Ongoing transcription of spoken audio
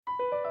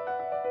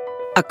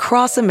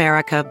Across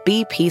America,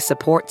 BP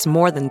supports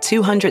more than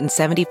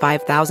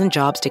 275,000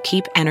 jobs to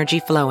keep energy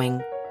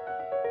flowing.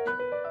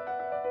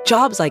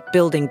 Jobs like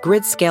building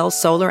grid-scale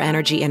solar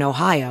energy in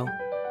Ohio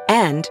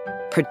and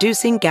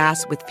producing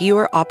gas with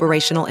fewer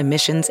operational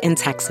emissions in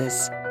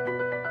Texas.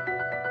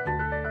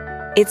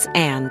 It's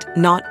and,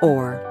 not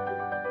or.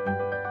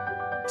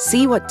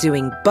 See what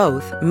doing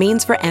both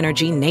means for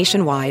energy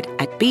nationwide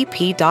at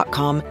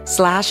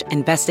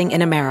bp.com/investing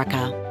in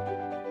America.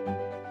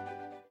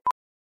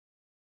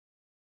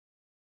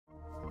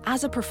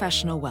 As a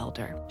professional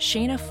welder,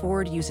 Shayna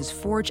Ford uses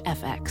Forge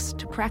FX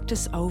to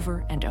practice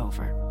over and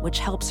over, which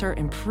helps her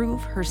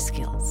improve her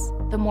skills.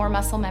 The more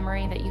muscle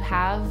memory that you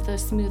have, the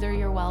smoother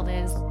your weld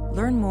is.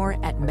 Learn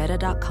more at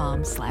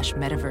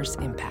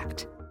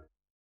meta.com/metaverseimpact.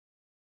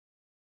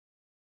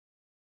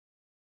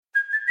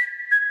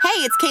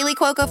 Hey, it's Kaylee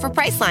Cuoco for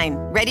Priceline.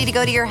 Ready to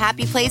go to your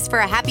happy place for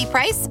a happy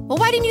price? Well,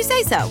 why didn't you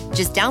say so?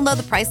 Just download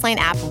the Priceline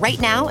app right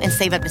now and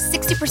save up to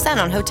 60%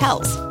 on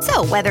hotels.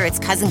 So whether it's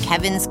Cousin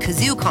Kevin's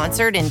Kazoo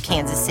Concert in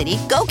Kansas City,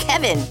 go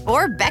Kevin,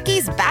 or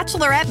Becky's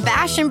Bachelorette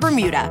Bash in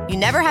Bermuda, you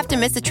never have to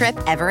miss a trip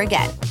ever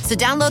again. So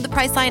download the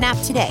Priceline app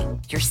today.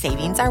 Your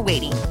savings are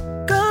waiting.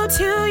 Go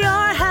to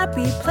your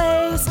happy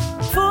place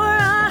for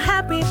a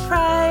happy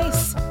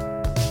price.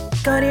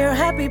 Go to your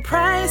happy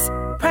price,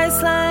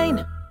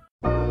 Priceline.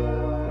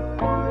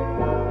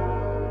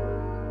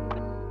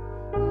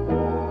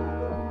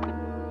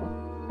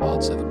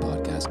 Pod 7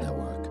 Podcast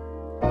Network.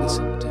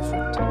 Listen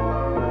different.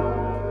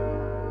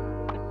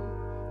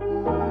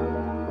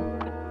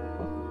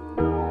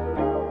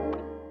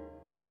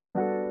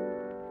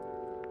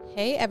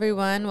 Hey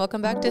everyone,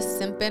 welcome back to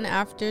Simpin'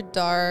 After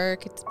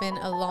Dark. It's been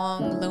a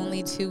long,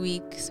 lonely 2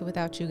 weeks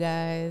without you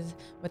guys,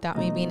 without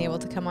me being able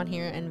to come on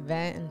here and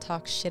vent and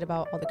talk shit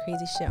about all the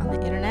crazy shit on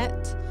the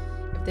internet.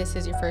 If this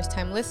is your first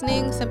time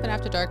listening, Simpin'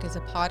 After Dark is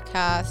a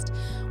podcast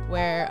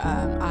where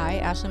I,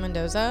 Ashley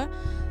Mendoza,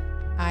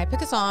 I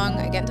pick a song,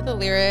 I get into the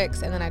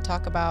lyrics, and then I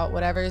talk about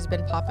whatever's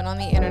been popping on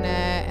the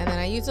internet, and then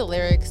I use the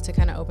lyrics to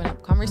kind of open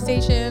up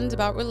conversations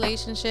about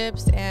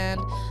relationships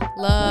and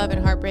love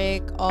and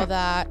heartbreak, all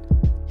that.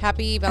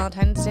 Happy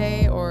Valentine's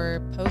Day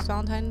or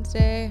post-Valentine's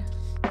Day,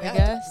 I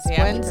guess.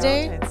 Yeah,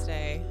 Wednesday? Valentine's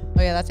Day.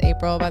 Oh yeah, that's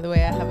April, by the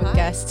way. I have a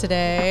guest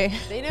today.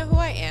 They know who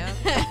I am.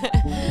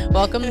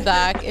 Welcome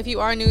back. If you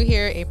are new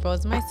here, April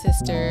is my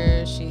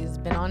sister. She's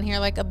been on here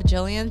like a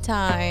bajillion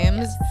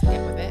times. Get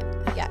with it.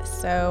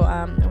 Yes, so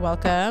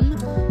welcome.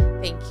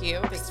 Thank you.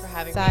 Thanks for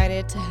having me.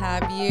 Excited to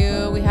have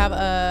you. We have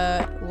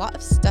a lot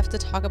of stuff to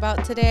talk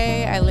about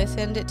today. I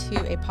listened to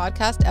a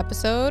podcast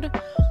episode.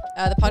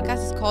 The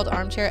podcast is called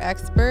Armchair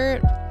Expert.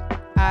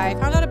 I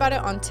found out about it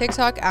on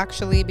TikTok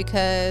actually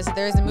because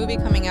there's a movie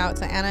coming out.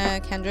 It's an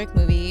Anna Kendrick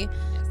movie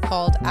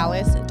called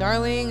Alice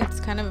Darling. It's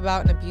kind of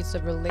about an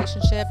abusive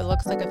relationship. It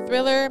looks like a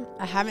thriller.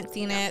 I haven't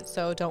seen it,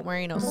 so don't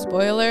worry, no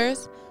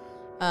spoilers.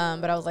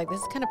 But I was like,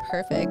 this is kind of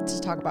perfect to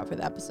talk about for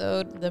the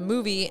episode, the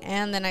movie.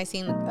 And then I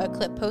seen a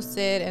clip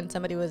posted and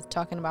somebody was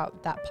talking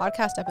about that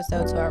podcast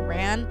episode. So I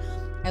ran,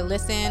 I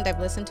listened. I've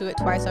listened to it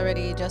twice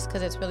already just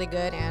because it's really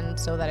good and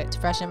so that it's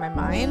fresh in my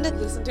mind.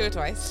 Listen to it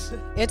twice.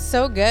 It's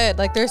so good.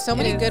 Like there's so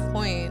many good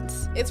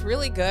points. It's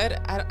really good.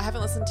 I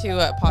haven't listened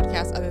to a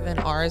podcast other than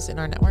ours in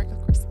our network,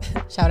 of course.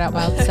 Shout out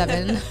Wild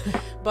 7.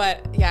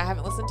 But yeah, I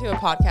haven't listened to a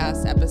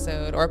podcast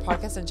episode or a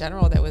podcast in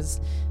general that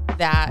was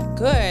that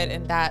good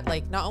and that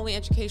like not only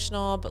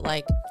educational, but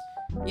like,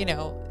 you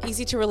know,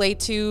 easy to relate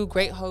to,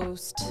 great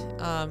host.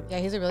 Yeah,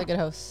 he's a really good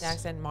host.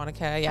 Dax and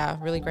Monica, yeah,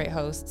 really great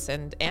hosts.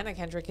 And Anna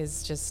Kendrick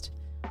is just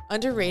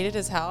underrated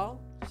as hell.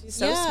 She's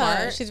so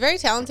smart. She's very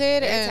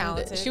talented. Very and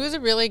talented. She was a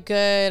really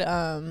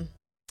good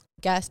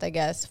guest, I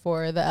guess,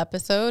 for the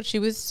episode. She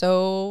was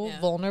so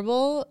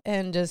vulnerable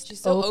and just she's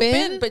so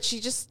open, but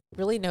she just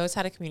really knows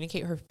how to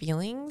communicate her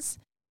feelings.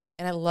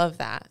 And I love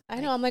that. I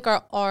know. I'm like,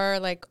 are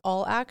like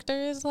all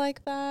actors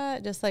like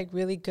that? Just like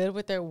really good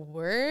with their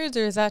words?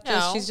 Or is that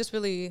just, she's just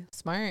really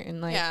smart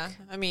and like. Yeah.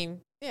 I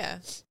mean, yeah.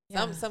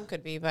 Some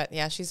could be, but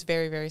yeah, she's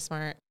very, very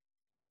smart.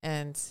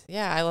 And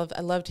yeah,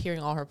 I loved hearing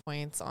all her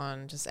points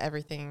on just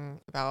everything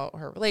about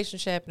her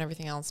relationship and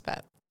everything else.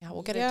 But yeah,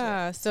 we'll get into it.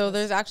 Yeah, so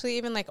there's actually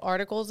even like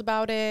articles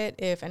about it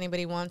if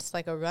anybody wants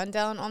like a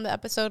rundown on the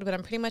episode, but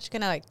I'm pretty much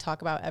gonna like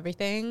talk about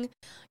everything.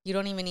 You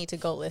don't even need to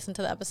go listen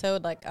to the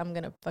episode. Like I'm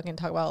gonna fucking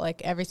talk about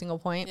like every single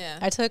point. Yeah.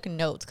 I took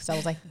notes because I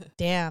was like,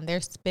 damn,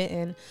 they're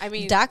spitting. I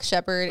mean, Dax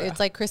Shepard, it's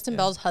like Kristen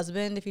Bell's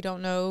husband, if you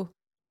don't know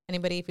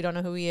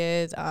who he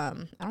is. I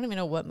don't even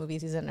know what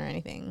movies he's in or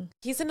anything.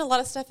 He's in a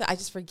lot of stuff that I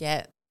just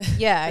forget.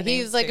 Yeah,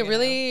 he's like a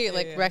really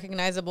like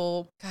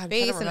recognizable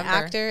face and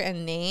actor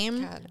and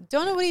name.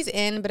 Don't know what he's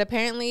in, but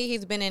apparently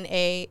he's been in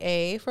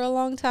AA for a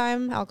long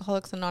time,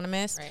 Alcoholics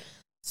Anonymous. Right.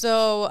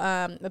 So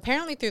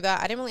apparently through that,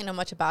 I didn't really know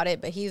much about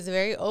it, but he's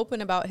very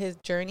open about his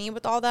journey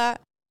with all that.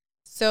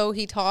 So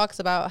he talks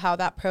about how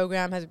that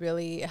program has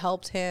really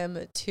helped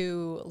him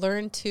to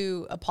learn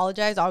to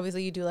apologize.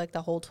 Obviously, you do like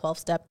the whole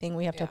 12-step thing.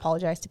 We have to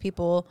apologize to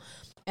people.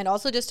 And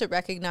also just to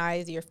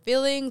recognize your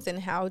feelings and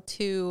how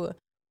to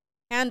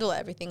handle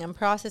everything and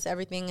process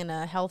everything in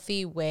a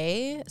healthy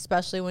way,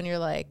 especially when you're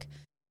like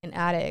an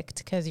addict,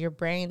 because your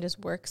brain just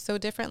works so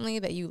differently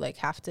that you like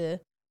have to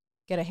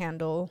get a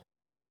handle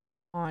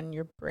on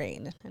your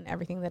brain and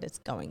everything that it's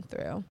going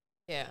through.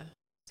 Yeah.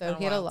 So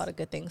he had a lot of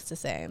good things to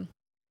say.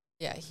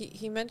 Yeah,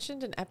 he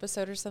mentioned an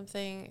episode or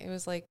something. It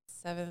was like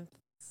seventh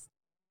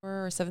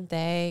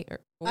day. Or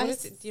do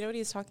you know what he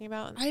was talking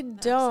about? I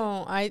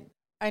don't.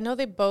 I know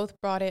they both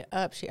brought it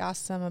up. She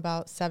asked them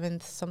about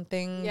seventh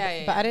something.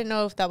 But I didn't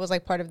know if that was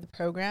like part of the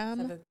program.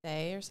 Seventh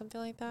day or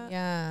something like that.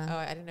 Yeah. Oh,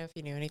 I didn't know if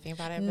you knew anything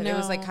about it, but it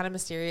was like kind of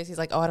mysterious. He's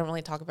like, oh, I don't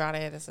really talk about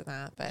it, this and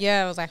that. But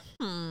yeah, I was like,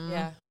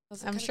 Yeah.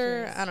 I'm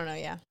sure. Curious. I don't know.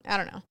 Yeah. I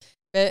don't know.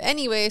 But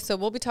anyway, so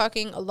we'll be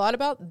talking a lot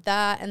about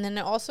that. And then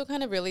it also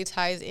kind of really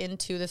ties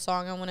into the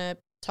song I want to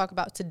talk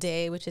about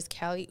today, which is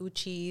Kali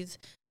Uchis'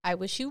 I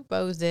Wish You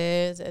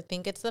Roses. I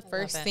think it's the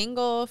first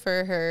single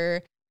for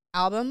her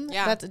album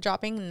that's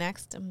dropping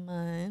next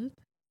month.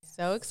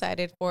 So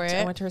excited for it.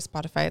 I went to her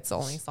Spotify. It's the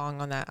only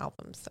song on that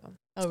album. So.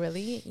 Oh,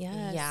 really?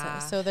 Yes. Yeah.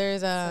 So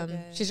there's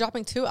she's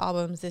dropping 2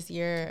 albums this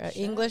year, an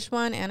English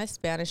one and a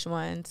Spanish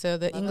one. So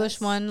the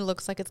English one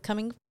looks like it's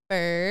coming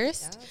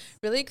first. Yes.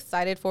 Really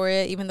excited for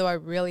it, even though I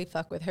really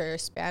fuck with her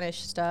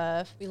Spanish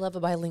stuff. We love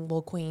a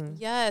bilingual queen.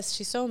 Yes,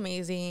 she's so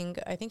amazing.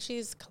 I think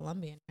she's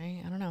Colombian,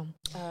 right? I don't know.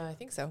 I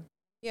think so.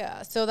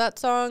 Yeah, so that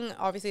song,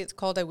 obviously it's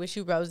called I Wish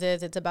You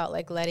Roses. It's about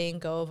like letting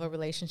go of a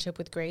relationship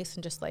with Grace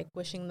and just like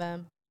wishing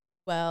them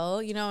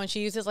well, you know, and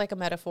she uses like a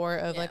metaphor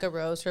of like a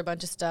rose for a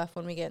bunch of stuff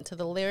when we get into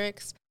the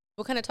lyrics.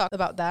 We'll kind of talk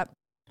about that.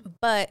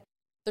 But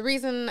the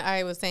reason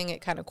I was saying it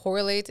kind of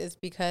correlates is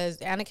because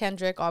Anna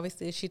Kendrick,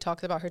 obviously, she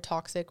talks about her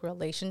toxic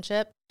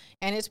relationship.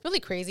 And it's really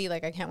crazy.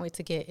 Like, I can't wait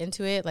to get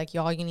into it. Like,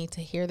 y'all, you need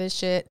to hear this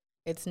shit.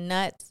 It's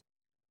nuts.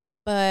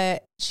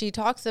 But she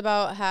talks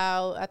about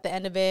how at the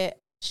end of it,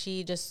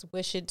 she just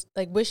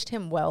wished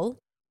him well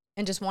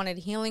and just wanted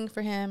healing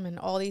for him and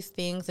all these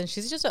things. And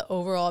she's just an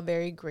overall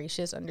very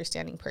gracious,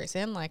 understanding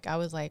person. Like, I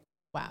was like,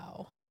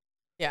 wow.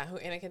 Yeah, who,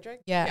 Anna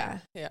Kendrick? Yeah.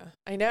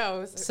 I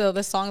know. So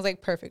the song's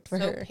like perfect for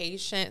her. So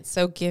patient,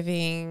 so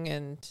giving,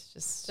 and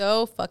just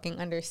so fucking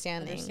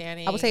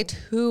understanding. I would say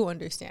too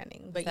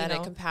understanding, but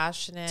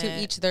compassionate.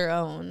 To each their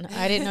own.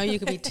 I didn't know you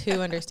could be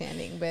too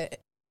understanding, but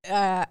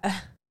I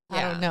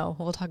don't know.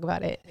 We'll talk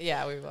about it.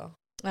 Yeah, we will.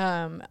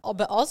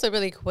 But also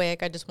really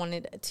quick, I just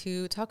wanted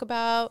to talk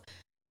about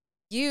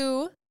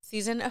You.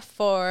 Season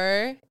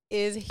 4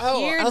 is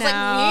here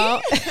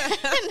now. Like,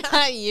 me?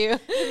 Not you.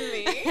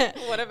 Me?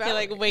 What about? You're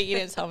like, wait, you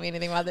didn't tell me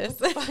anything about this.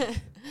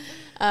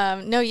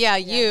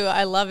 You.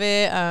 I love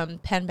it.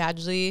 Penn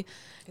Badgley.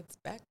 It's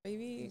back,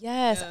 baby.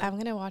 Yes, I'm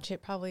going to watch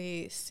it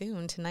probably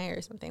soon, tonight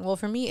or something. Well,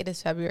 for me, it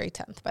is February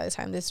 10th. By the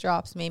time this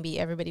drops, maybe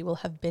everybody will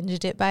have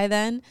binged it by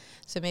then.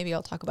 So maybe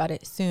I'll talk about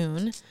it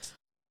soon.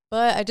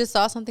 But I just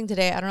saw something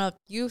today. I don't know if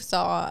you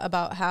saw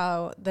about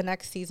how the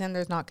next season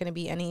there's not going to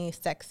be any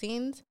sex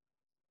scenes.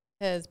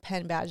 Because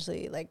Penn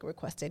Badgley like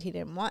requested he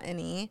didn't want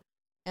any,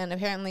 and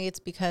apparently it's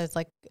because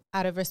like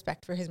out of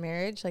respect for his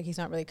marriage, like he's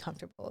not really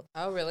comfortable.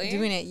 Oh, really?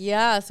 Doing it,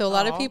 yeah. So a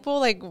lot of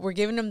people like were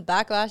giving him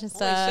backlash and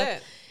stuff. Holy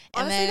shit!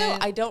 Honestly, though,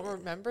 I don't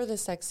remember the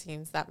sex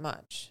scenes that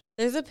much.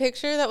 There's a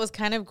picture that was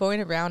kind of going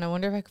around. I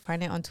wonder if I could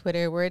find it on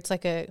Twitter, where it's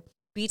like a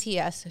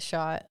BTS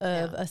shot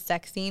of a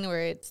sex scene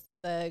where it's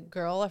the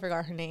girl. I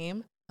forgot her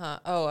name.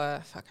 Fuck,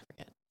 I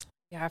forget.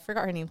 Yeah, I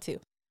forgot her name too.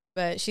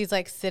 But she's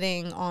like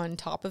sitting on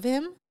top of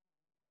him.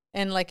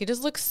 And, like, it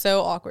just looks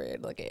so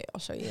awkward. Like, I'll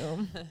show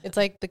you. It's,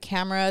 like, the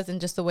cameras and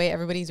just the way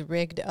everybody's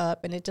rigged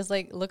up. And it just,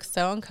 like, looks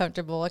so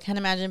uncomfortable. I can't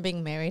imagine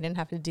being married and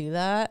have to do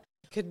that.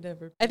 Could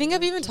never. I think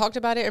I've even talked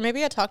about it. Or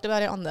maybe I talked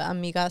about it on the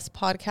Amigas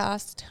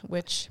podcast,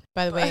 which,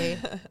 by the way,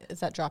 is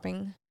that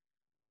dropping?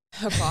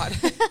 Oh, God.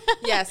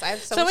 Yes, I have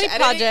so many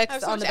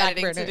projects on the back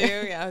burner to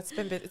do. Yeah, it's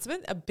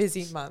been a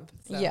busy month.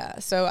 So. Yeah,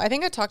 so I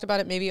think I talked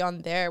about it maybe on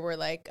there where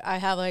like I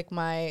have like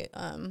my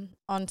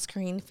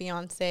on-screen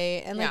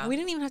fiance and like we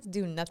didn't even have to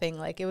do nothing.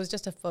 Like it was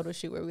just a photo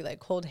shoot where we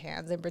like hold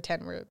hands and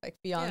pretend we're like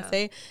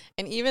fiance.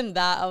 And even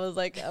that I was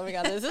like, oh my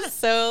God, this is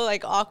so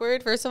like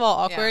awkward. First of all,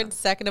 awkward. Yeah.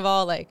 Second of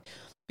all, like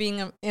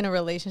being in a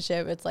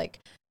relationship, it's like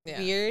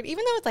weird,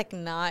 even though it's like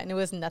not and it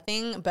was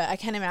nothing, but I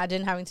can't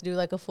imagine having to do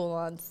like a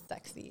full-on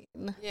sex scene.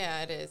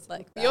 Yeah, it is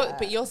like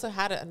but you also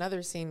had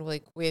another scene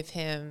like with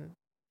him.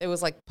 It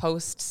was like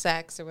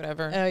post-sex or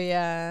whatever. Oh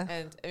yeah.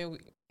 And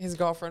his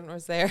girlfriend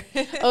was there.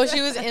 Oh,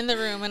 she was in the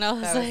room and I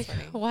was like,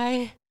 funny.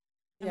 Why?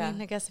 I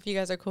mean, I guess if you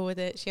guys are cool with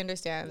it, she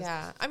understands.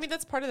 Yeah. I mean,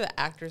 that's part of the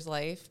actor's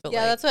life. But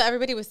yeah, that's what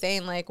everybody was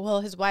saying. Like, well,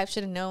 his wife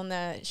should have known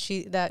that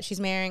she's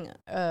marrying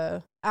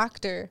a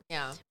actor.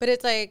 Yeah. But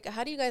it's like,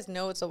 how do you guys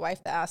know it's the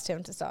wife that asked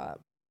him to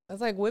stop? It's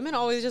like women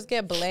always just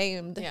get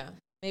blamed. Yeah.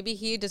 Maybe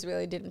he just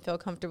really didn't feel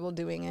comfortable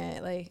doing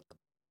it. Like,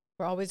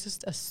 we're always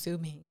just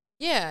assuming.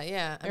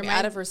 Yeah. I mean,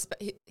 out of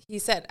respect, he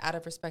said out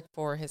of respect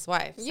for his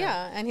wife. So.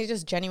 Yeah, and he's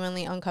just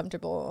genuinely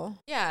uncomfortable.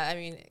 Yeah, I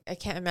mean, I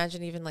can't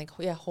imagine even like,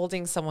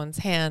 holding someone's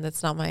hand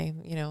that's not my,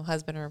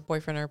 husband or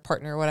boyfriend or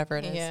partner or whatever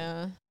it is.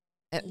 Yeah.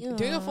 And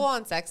doing a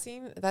full-on sex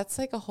scene, that's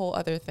like a whole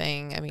other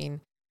thing. I mean,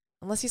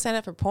 unless you sign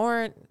up for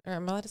porn, or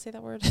am I allowed to say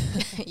that word?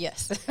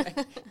 Yes.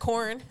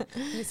 Corn.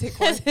 You say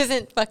corn. This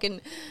isn't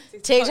fucking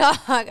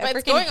TikTok. I But it's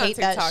freaking going on hate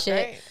that TikTok,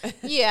 shit. right?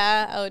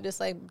 Yeah, I would just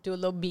like do a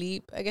little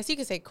bleep. I guess you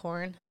could say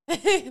corn.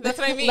 That's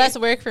what I mean. Less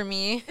work for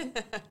me.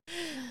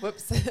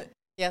 Whoops.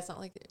 Yeah, it's not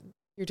like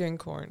you're doing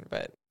corn,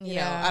 but you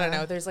know, I don't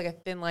know. There's like a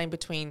thin line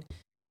between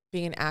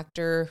being an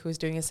actor who's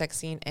doing a sex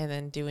scene and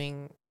then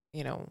doing,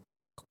 you know,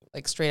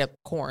 like straight up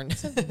corn.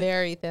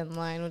 Very thin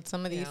line with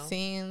some of You these know?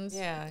 scenes.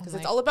 Yeah, because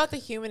it's Like- all about the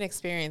human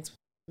experience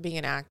being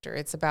an actor.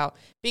 It's about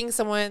being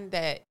someone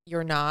that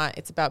you're not.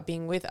 It's about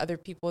being with other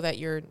people that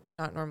you're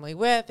not normally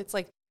with. It's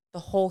like the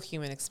whole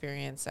human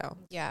experience. So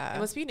Yeah. it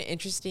must be an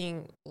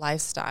interesting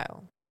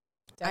lifestyle.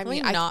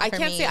 Definitely I mean, not I for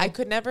can't me. say I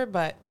could never,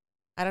 but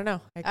I don't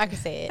know. I could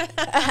say it.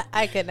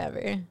 I could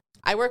never.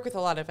 I work with a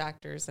lot of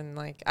actors and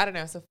like, I don't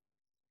know. So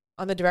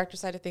on the director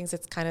side of things,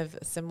 it's kind of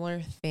a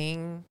similar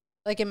thing.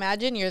 Like,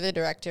 imagine you're the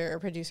director or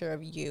producer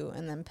of You,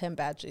 and then Pim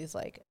Badgley's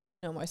like,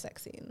 no more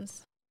sex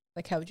scenes.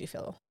 Like, how would you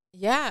feel?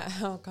 Yeah.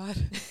 Oh God.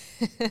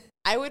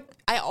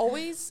 I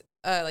always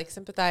like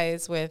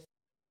sympathize with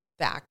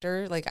the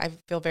actor. Like I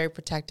feel very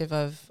protective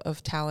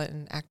of talent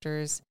and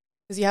actors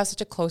because you have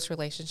such a close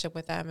relationship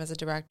with them as a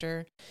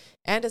director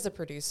and as a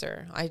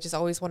producer. I just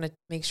always want to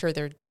make sure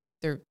they're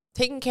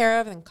taken care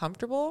of and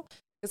comfortable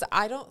because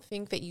I don't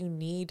think that you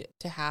need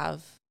to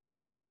have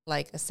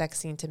like a sex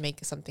scene to make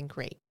something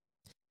great.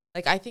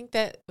 Like I think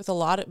that with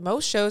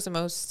most shows and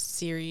most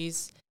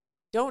series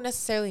don't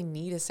necessarily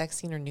need a sex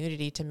scene or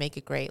nudity to make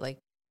it great. Like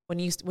when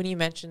you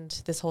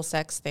mentioned this whole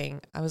sex thing,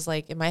 I was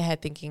like in my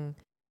head thinking,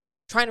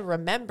 trying to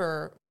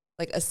remember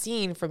like a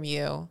scene from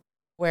You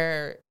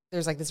where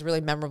there's like this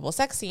really memorable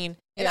sex scene.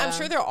 And I'm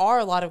sure there are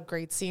a lot of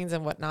great scenes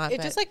and whatnot.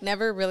 It just like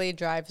never really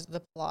drives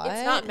the plot.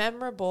 It's not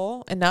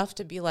memorable enough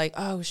to be like,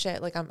 oh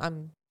shit, like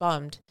I'm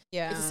bummed.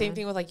 Yeah. It's the same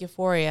thing with like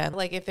Euphoria.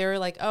 Like if they were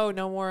like, oh,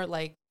 no more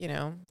like, you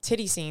know,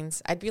 titty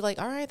scenes, I'd be like,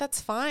 all right,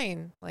 that's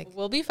fine. Like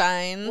We'll be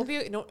fine.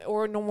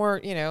 or no more,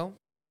 you know,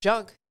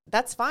 junk.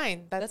 That's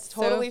fine. That's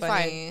totally so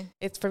fine. funny.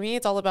 It's for me,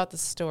 it's all about the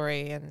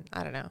story and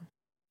I don't know.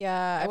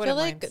 Yeah, I feel wouldn't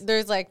like mind.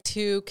 there's like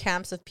two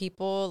camps of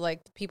people,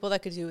 like the people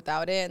that could do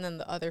without it, and then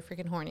the other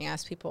freaking horny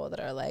ass people that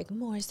are like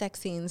more sex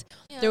scenes.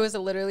 Yeah. There was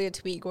literally a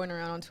tweet going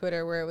around on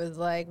Twitter where it was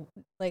like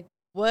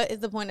what is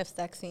the point of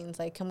sex scenes?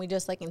 Like, can we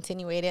just like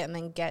insinuate it and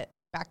then get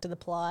back to the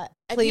plot,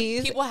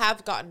 please? People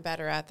have gotten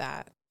better at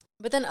that.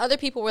 But then other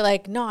people were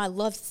like, no, I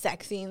love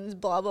sex scenes,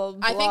 blah blah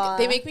blah. I think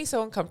they make me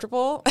so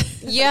uncomfortable.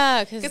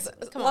 yeah, Because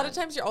a lot of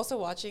times you're also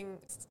watching,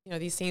 you know,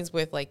 these scenes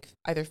with like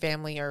either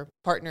family or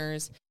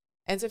partners.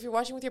 And so if you're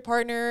watching with your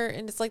partner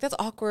and it's like, that's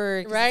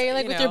awkward. right,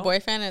 like you with know. your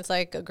boyfriend, it's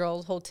like a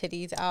girl's whole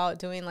titties out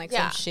doing like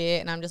Yeah. some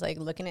shit, and I'm just like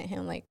looking at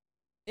him like,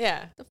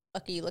 Yeah. the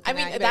fuck are you looking I at?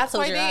 mean, You better that's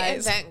close why your they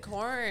eyes. invent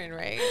corn,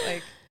 right?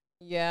 Like,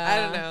 Yeah, I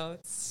don't know.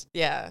 It's,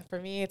 yeah, for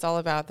me, it's all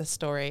about the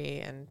story,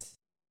 and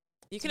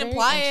you can Very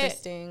apply it.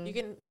 interesting. You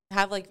can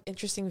have like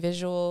interesting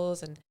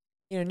visuals and,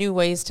 you know, new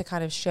ways to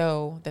kind of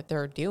show that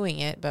they're doing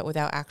it, but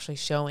without actually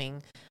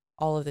showing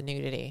all of the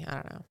nudity. I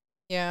don't know.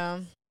 Yeah,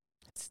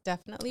 it's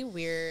definitely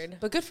weird.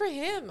 But good for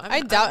him.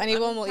 I doubt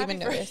anyone I'm will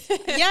even happy notice. for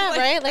him. Yeah,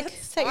 right. Like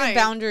that's set your fine.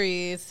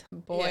 boundaries,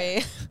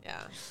 boy.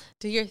 Yeah.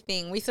 Do your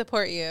thing. We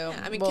support you.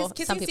 Yeah, I mean, Well,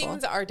 kissing some people.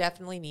 scenes are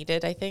definitely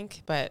needed, I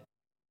think. But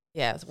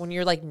yeah, when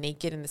you're like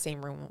naked in the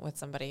same room with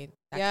somebody,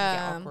 that can Yeah.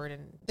 get awkward.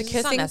 And The it's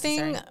just not kissing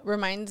necessary. thing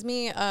reminds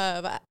me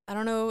of, I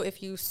don't know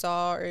if you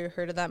saw or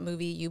heard of that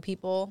movie, You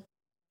People,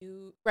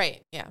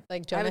 Right. Yeah.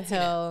 like I Jonah haven't seen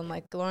it. Hill and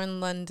like Lauren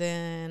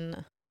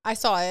London. I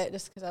saw it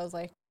just because I was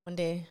like, one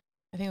day,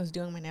 I think I was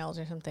doing my nails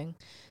or something.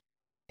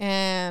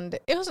 And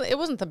it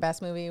wasn't the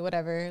best movie,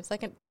 whatever. It's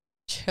like a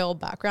chill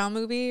background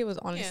movie. It was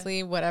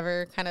honestly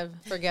whatever, kind of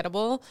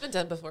forgettable. It's been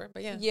done before,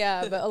 but yeah.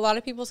 Yeah, but a lot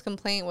of people's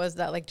complaint was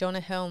that like Jonah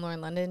Hill and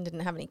Lauren London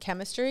didn't have any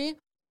chemistry.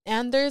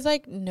 And there's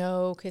like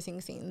no kissing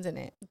scenes in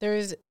it.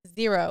 There's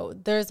zero.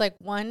 There's like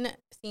one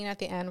scene at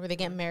the end where they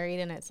get married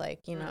and it's like,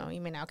 you know,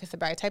 you may now kiss the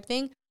bride type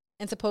thing.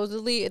 And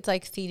supposedly it's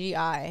like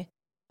CGI.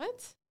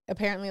 What?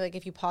 Apparently, like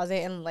if you pause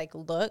it and like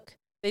look.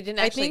 They didn't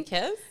I actually think-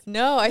 kiss?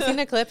 No, I seen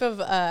a clip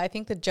of I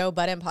think the Joe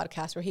Budden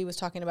podcast where he was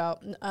talking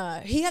about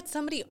he had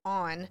somebody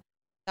on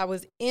that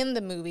was in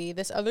the movie,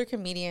 this other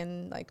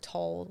comedian, like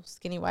tall,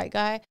 skinny white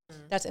guy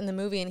that's in the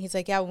movie, and he's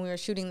like, yeah, when we were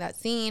shooting that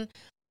scene,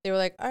 they were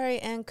like, all right,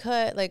 and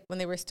cut, like when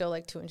they were still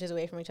like 2 inches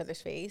away from each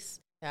other's face.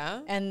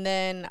 Yeah. And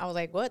then I was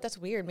like, what? That's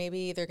weird.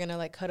 Maybe they're gonna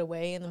like cut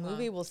away in the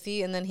movie. We'll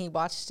see. And then he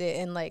watched it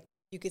and like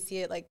you could see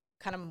it like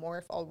kind of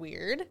morph all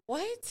weird.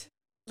 What?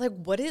 Like,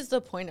 what is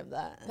the point of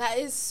that? That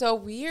is so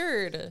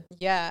weird.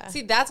 Yeah.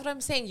 See, that's what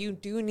I'm saying. You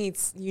need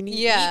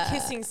Yeah.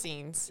 kissing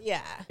scenes.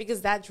 Yeah.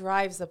 Because that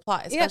drives the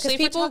plot. Yeah, Especially because if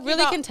we're people talking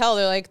really about- can tell.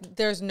 They're like,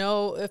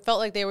 it felt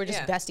like they were just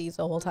Yeah. besties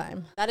the whole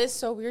time. That is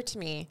so weird to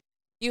me.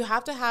 You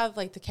have to have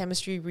like the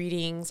chemistry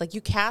readings. Like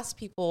you cast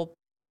people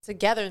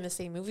together in the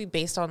same movie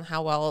based on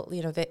how well,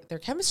 you know, their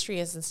chemistry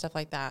is and stuff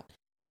like that.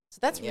 So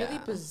that's really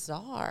Yeah.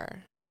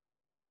 bizarre.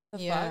 The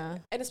Yeah.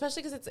 fuck? And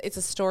especially because it's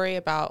a story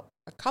about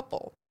a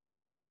couple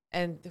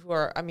and who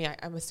are, I mean,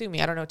 I'm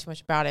assuming, I don't know too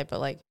much about it, but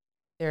like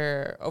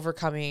they're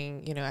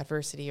overcoming, you know,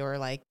 adversity or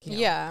like, you know,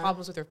 Yeah.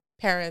 problems with their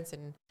parents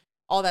and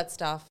all that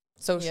stuff,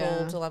 social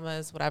Yeah.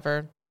 dilemmas,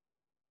 whatever.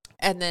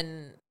 And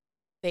then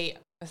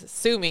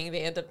assuming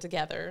they end up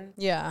together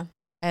Yeah.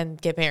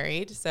 and get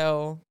married.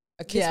 So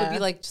a kiss would Yeah. be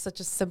like such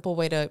a simple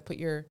way to put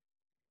your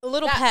A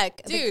little That-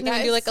 peck. dude, They can that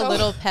do is like a so-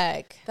 little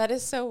peck. That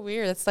is so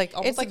weird. It's like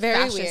almost It's like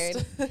very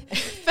fascist. weird.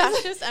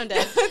 Fascist, I'm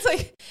dead. It's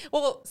like,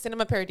 well,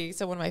 Cinema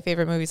Paradiso, one of my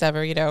favorite movies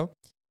ever, you know.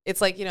 It's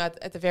like, you know,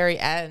 at the very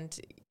end,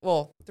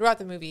 well, throughout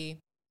the movie,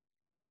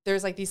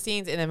 there's like these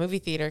scenes in a movie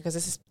theater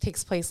because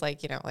takes place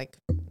like, you know, like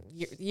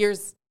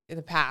years in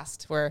the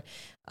past where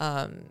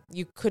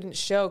you couldn't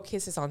show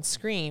kisses on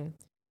screen.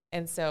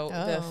 And so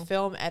the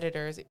film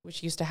editors,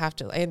 which used to have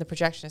to, and the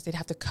projectionists, they'd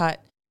have to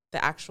cut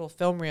the actual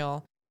film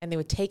reel and they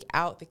would take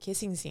out the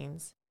kissing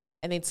scenes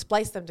and they'd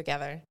splice them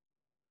together.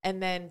 And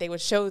then they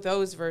would show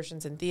those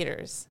versions in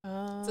theaters.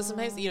 So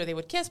sometimes, you know, they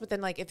would kiss, but then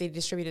like if they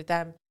distributed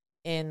them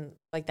in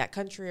like that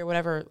country or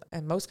whatever,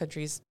 in most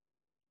countries,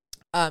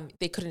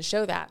 they couldn't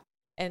show that.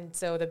 And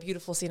so the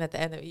beautiful scene at the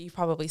end that you've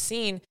probably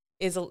seen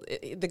is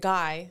the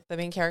guy, the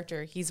main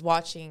character, he's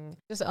watching.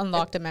 Just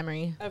unlocked a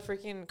memory. A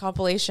freaking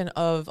compilation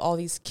of all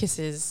these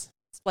kisses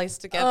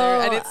spliced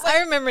together. And it's like I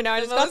remember now.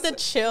 I the just got the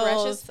most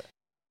chills. precious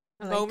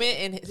moment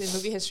in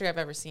movie history I've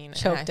ever seen.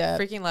 Choked and I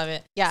up. freaking love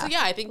it. Yeah. So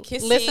yeah, I think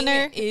kissing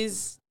Listener-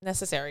 is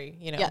necessary,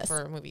 you know, Yes.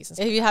 for movies and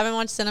stuff. If you haven't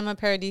watched Cinema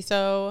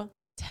Paradiso,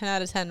 10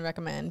 out of 10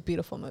 recommend.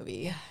 Beautiful movie.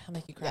 Yeah, I'll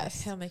make you cry.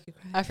 Yes. I'll make you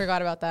cry. I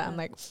forgot about that. I'm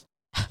like,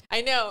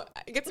 I know.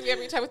 It gets me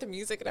every time with the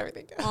music and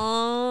everything.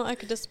 oh, I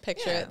could just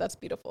picture Yeah. it. That's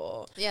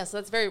beautiful. Yeah, so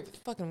that's very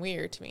fucking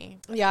weird to me.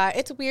 Yeah,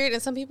 it's weird.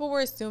 And some people were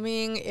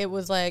assuming it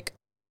was like,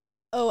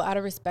 oh, out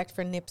of respect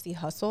for Nipsey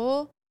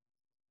Hussle.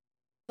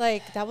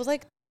 Like, that was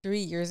like 3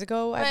 years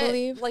ago, I But,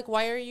 believe. Like,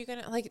 why are you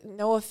gonna, like,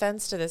 no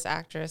offense to this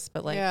actress,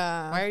 but like,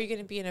 Yeah. why are you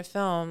gonna be in a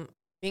film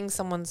being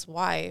someone's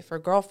wife or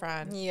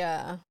girlfriend?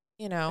 Yeah.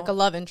 You know, Like a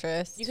love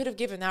interest. you could have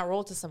given that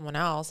role to someone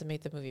else and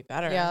made the movie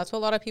better. Yeah, that's what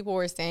a lot of people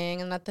were saying.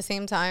 And at the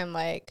same time,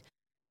 like,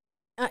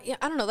 yeah,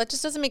 I don't know. That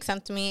just doesn't make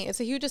sense to me. It's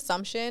a huge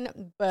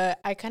assumption, but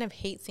I kind of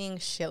hate seeing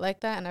shit like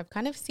that. And I've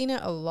kind of seen it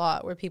a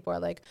lot where people are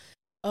like,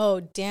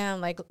 oh,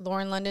 damn, like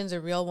Lauren London's a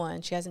real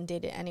one. She hasn't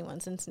dated anyone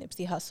since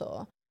Nipsey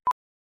Hussle.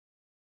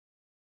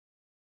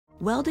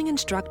 Welding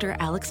instructor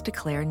Alex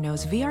DeClaire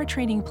knows VR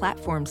training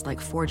platforms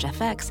like Forge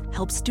FX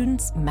help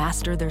students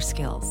master their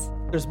skills.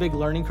 There's a big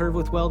learning curve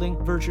with welding.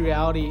 Virtual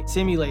reality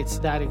simulates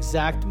that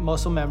exact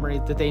muscle memory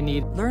that they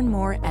need. Learn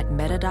more at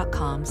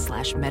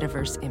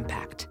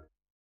meta.com/metaverseimpact.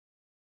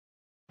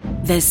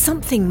 There's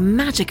something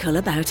magical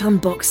about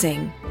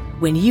unboxing.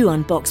 When you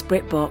unbox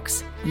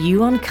BritBox,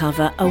 you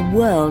uncover a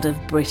world of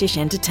British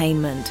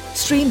entertainment.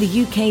 Stream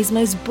the UK's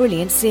most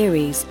brilliant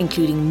series,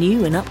 including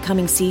new and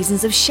upcoming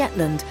seasons of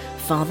Shetland,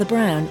 Father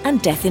Brown, and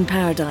Death in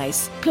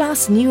Paradise.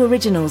 Plus new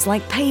originals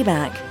like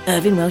Payback,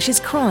 Irving Welsh's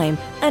Crime,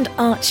 and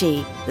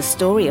Archie, the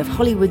story of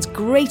Hollywood's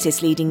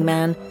greatest leading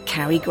man,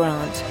 Cary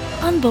Grant.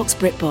 Unbox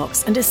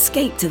BritBox and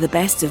escape to the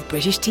best of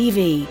British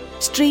TV.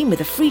 Stream with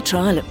a free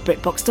trial at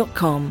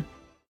BritBox.com.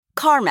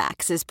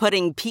 CarMax is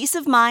putting peace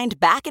of mind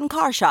back in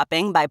car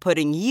shopping by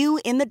putting you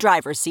in the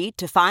driver's seat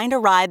to find a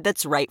ride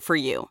that's right for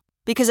you.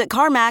 Because at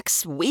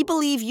CarMax, we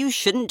believe you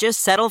shouldn't just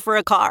settle for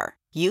a car.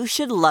 You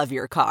should love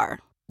your car.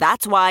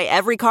 That's why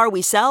every car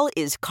we sell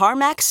is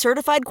CarMax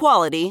certified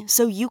quality,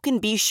 so you can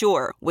be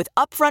sure with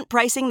upfront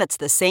pricing that's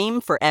the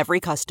same for every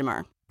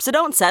customer. So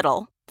don't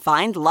settle.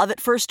 Find love at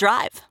first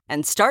drive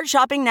and start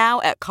shopping now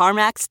at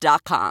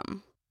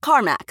CarMax.com.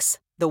 CarMax,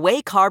 the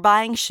way car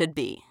buying should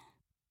be.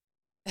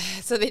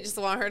 So they just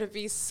want her to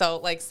be so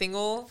like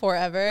single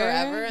Forever.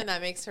 and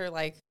that makes her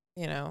like,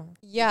 you know,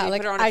 Yeah, they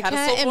like put her on a I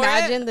pedestal can't for it.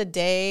 imagine the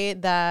day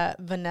that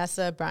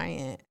Vanessa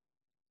Bryant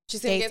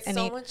She's gonna dates get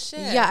so any- much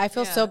shit. Yeah, I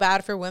feel so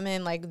bad for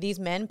women. Like these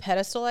men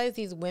pedestalize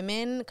these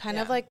women kind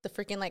of Yeah. like the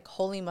freaking like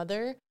Holy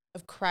Mother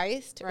of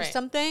Christ or Right.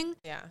 something.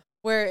 Yeah.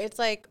 Where it's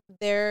like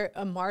they're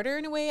a martyr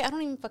in a way. I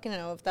don't even fucking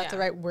know if that's the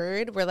Yeah. right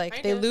word. Where like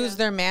Kind they of, lose yeah.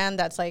 their man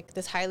that's like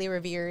this highly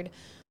revered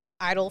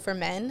idol for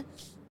men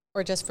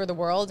or just for the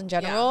world in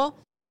general.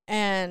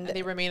 And And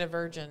they remain a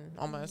virgin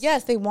almost.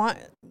 yes, they want,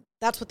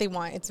 that's what they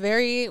want. It's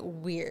very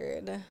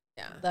weird.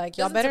 Yeah. Like,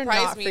 y'all Doesn't better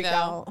surprise not me, freak though.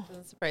 out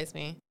Doesn't surprise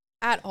me.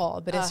 at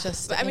all, but it's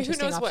just, But, I mean, who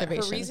knows what her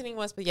observation. reasoning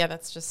was, but yeah,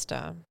 that's just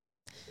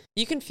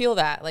you can feel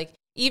that. Like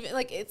even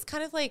like it's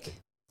kind of like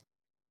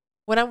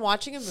when I'm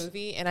watching a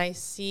movie and I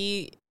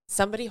see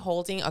somebody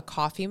holding a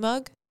coffee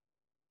mug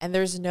and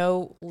there's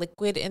no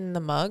liquid in the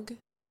mug,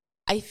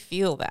 I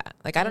feel that.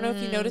 Like I don't know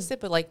if you noticed it,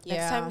 but like next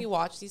Yeah. time you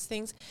watch these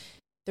things,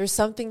 there's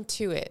something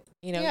to it.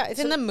 You know, Yeah, it's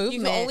in the You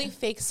movement. can only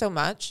fake so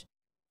much,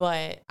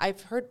 but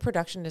I've heard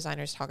production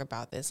designers talk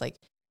about this. Like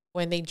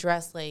when they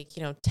dress like,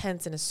 you know,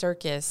 tents in a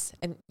circus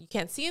and you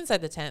can't see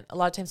inside the tent, a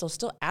lot of times they'll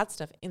still add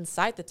stuff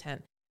inside the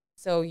tent.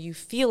 So you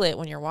feel it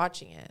when you're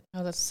watching it.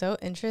 Oh, that's so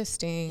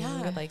interesting.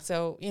 Yeah. Like,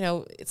 so, you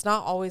know, it's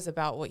not always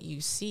about what you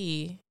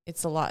see.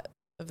 It's a lot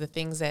of the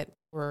things that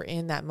were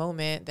in that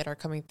moment that are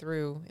coming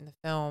through in the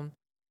film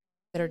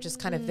that are just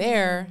kind of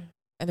there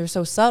and they're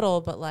so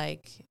subtle, but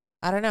like,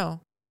 I don't know.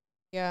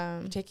 Yeah.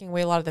 You're taking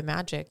away a lot of the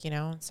magic,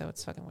 so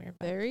it's fucking weird.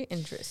 Very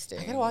interesting.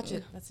 I gotta watch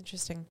it. That's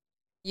interesting.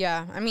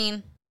 Yeah. I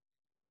mean,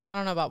 I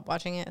don't know about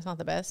watching it. It's not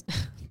the best.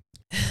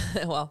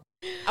 Well,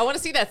 I want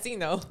to see that scene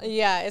though.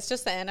 Yeah, it's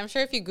just the end. I'm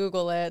sure if you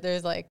Google it,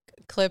 there's like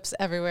clips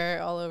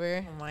everywhere, all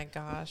over. Oh my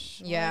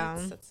gosh. Yeah.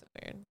 That's so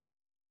weird.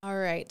 All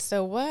right.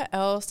 So what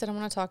else did I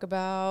want to talk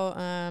about?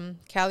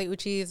 Kali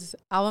Uchis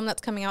album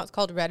that's coming out is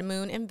called Red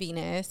Moon and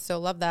Venus. So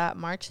love that.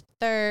 March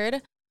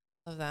 3rd.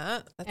 Love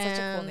that. That's such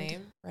a cool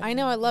name. I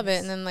know, I love it.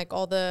 And then like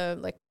all the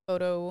like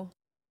photo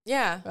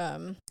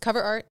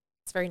cover art.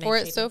 It's very for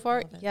Nightshady. it so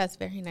far. Yeah, it's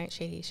very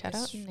Nightshady. Shout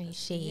out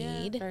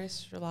Nightshade. Yeah, very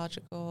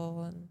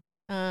astrological and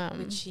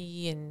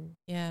witchy and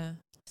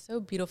so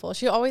beautiful.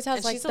 She always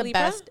has like the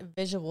best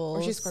visuals.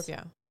 Or she's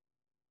Scorpio.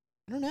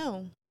 I don't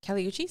know.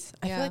 Kali Uchis?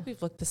 I feel like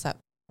we've looked this up.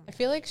 I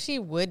feel like she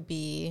would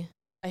be.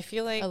 I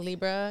feel like a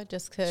Libra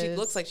just because she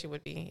looks like she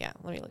would be. Yeah,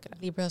 let me look it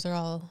up. Libras are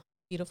all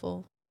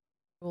beautiful,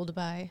 ruled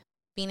by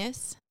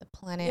Venus, the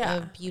planet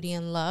of beauty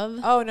and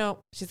love. Oh no,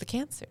 she's a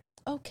Cancer.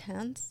 Oh,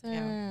 Cancer.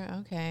 Yeah.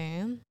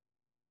 Okay.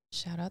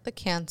 Shout out the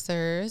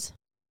Cancers.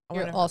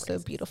 You're also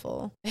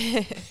beautiful.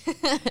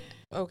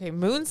 Okay,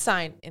 moon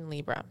sign in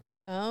Libra.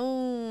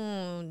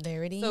 Oh,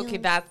 there it is. So, okay,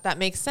 that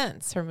makes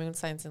sense. Her moon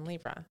sign's in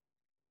Libra.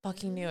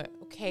 Fucking knew it.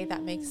 Okay,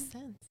 that makes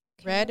sense.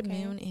 Red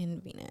Moon in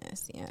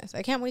Venus. Yes,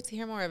 I can't wait to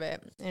hear more of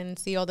it and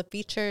see all the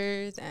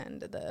features and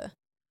the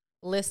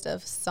list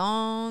of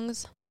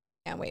songs.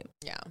 Can't wait.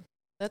 Yeah.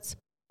 Let's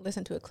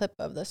listen to a clip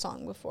of the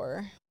song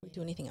before we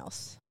do anything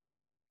else.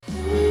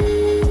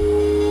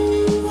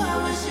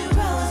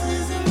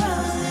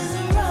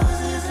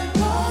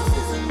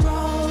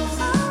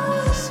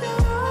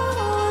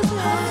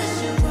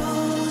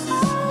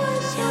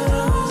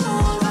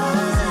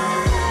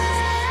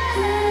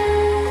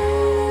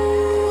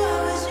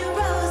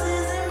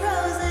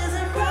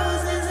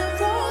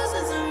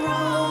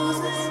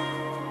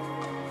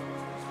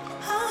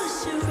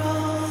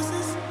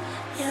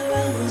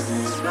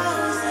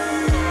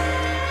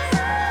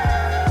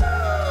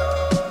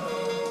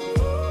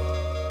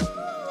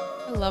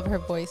 Love her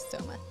voice so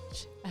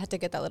much. I had to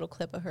get that little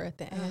clip of her at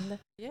the end.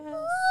 Yes.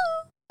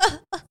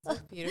 So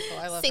beautiful.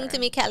 I love Sing her. to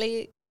me,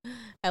 Kelly.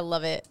 I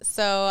love it.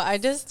 So I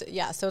just,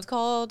 so it's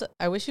called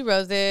I Wish You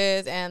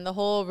Roses, and the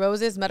whole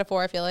roses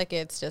metaphor, I feel like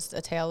it's just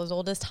a tale as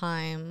old as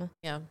time.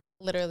 Yeah.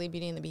 Literally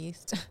Beauty and the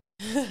Beast.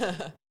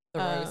 The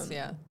rose,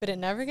 yeah. But it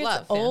never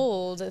gets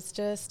old. It's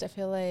just, I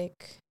feel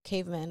like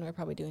cavemen were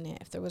probably doing it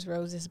if there was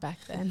roses back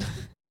then.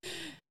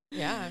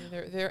 Yeah, I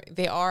mean,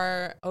 they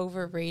are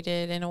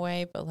overrated in a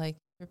way, but like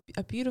they're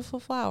a beautiful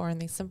flower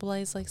and they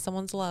symbolize like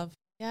someone's love.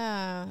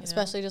 Yeah,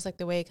 especially just like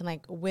the way it can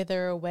like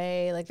wither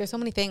away. Like there's so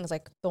many things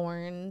like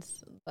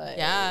thorns. But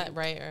yeah,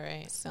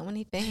 right. So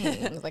many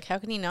things. Like how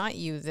can you not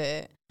use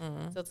it?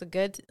 So it's a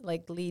good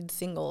like lead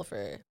single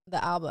for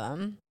the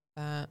album.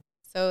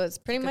 So it's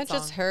pretty much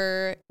just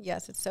her.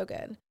 Yes, it's so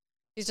good.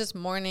 She's just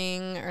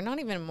mourning, or not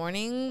even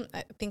mourning.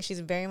 I think she's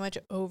very much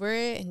over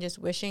it and just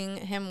wishing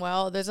him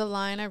well. There's a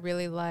line I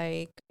really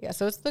like. Yeah,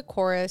 so it's the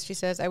chorus. She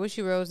says, I wish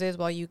you roses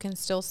while you can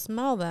still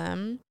smell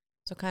them.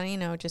 So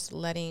kind of, just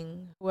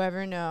letting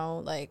whoever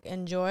know, like,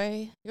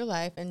 enjoy your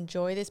life.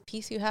 Enjoy this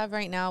peace you have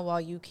right now while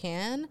you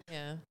can.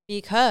 Yeah.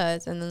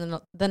 Because, and then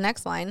the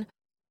next line,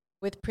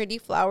 with pretty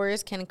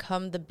flowers can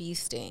come the bee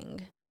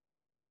sting.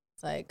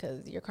 It's like,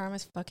 because your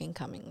karma's fucking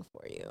coming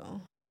for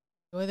you.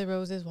 Enjoy the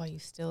roses while you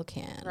still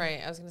can.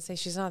 Right. I was going to say,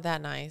 she's not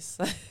that nice.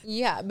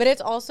 Yeah, but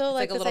it's also it's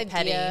like a this little idea.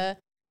 petty.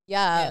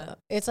 Yeah.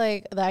 It's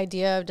like the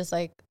idea of just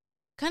like,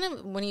 kind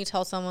of when you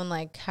tell someone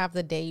like, have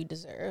the day you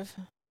deserve.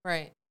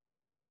 Right.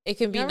 It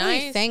can be You're not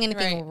nice. really saying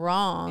anything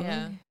wrong.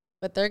 Yeah.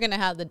 But they're going to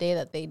have the day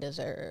that they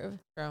deserve.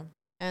 True.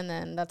 And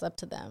then that's up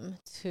to them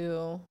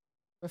to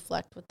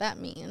reflect what that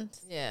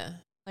means. Yeah.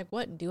 Like,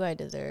 what do I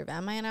deserve?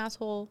 Am I an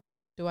asshole?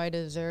 Do I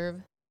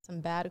deserve some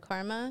bad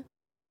karma?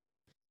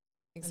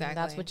 Exactly. And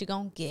that's what you're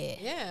going to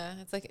get. Yeah.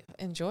 It's like,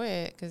 enjoy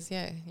it because,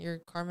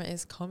 your karma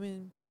is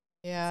coming.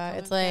 Yeah.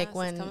 It's like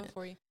when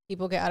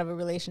people get out of a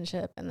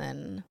relationship and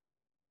then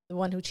the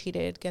one who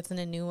cheated gets in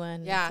a new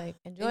one. Yeah. It's like,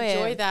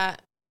 enjoy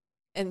that.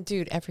 And,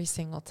 dude, every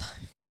single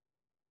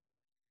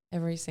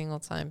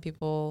time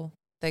people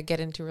that get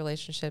into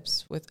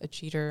relationships with a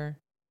cheater,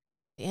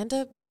 they end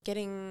up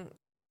getting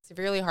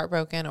severely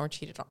heartbroken or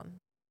cheated on.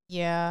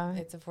 Yeah.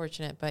 It's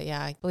unfortunate, but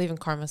I believe in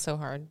karma so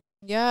hard.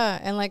 Yeah,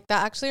 and like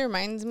that actually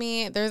reminds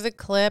me, there's a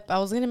clip, I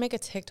was going to make a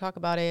TikTok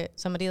about it.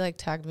 Somebody like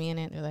tagged me in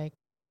it. They're like,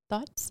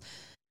 thoughts?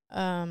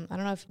 I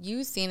don't know if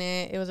you've seen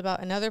it. It was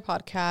about another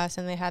podcast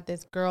and they had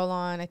this girl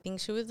on. I think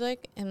she was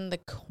like in the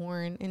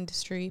corn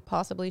industry,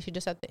 possibly. She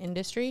just at the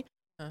industry.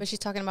 But she's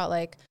talking about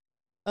like,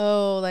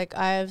 oh, like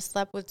I've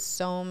slept with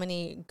so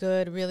many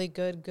really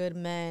good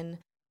men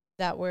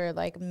that were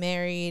like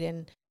married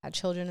and had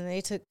children and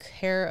they took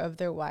care of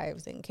their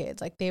wives and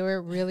kids. Like they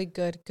were really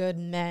good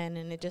men,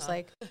 and it just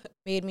like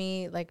made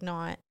me like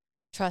not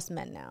trust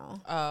men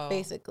now,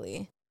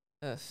 basically.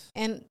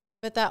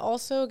 But that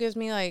also gives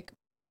me like,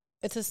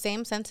 it's the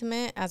same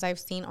sentiment as I've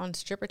seen on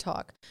Stripper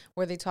Talk,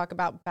 where they talk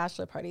about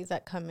bachelor parties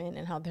that come in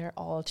and how they're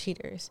all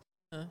cheaters.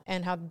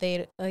 and how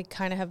they like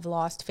kind of have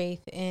lost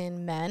faith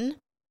in men.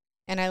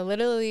 And I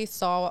literally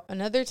saw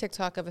another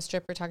TikTok of a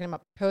stripper talking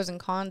about pros and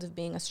cons of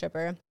being a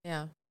stripper.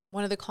 Yeah.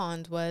 One of the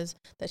cons was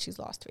that she's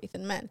lost faith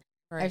in men.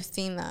 Right. I've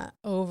seen that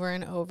over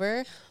and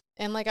over.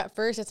 And like at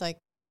first it's like,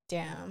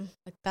 damn,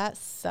 like that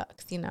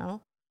sucks, you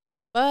know?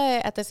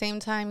 But at the same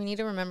time, you need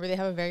to remember they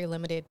have a very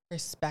limited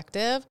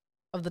perspective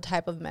of the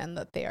type of men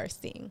that they are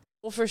seeing.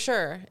 Well, for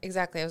sure.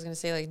 Exactly. I was going to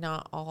say, like,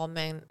 not all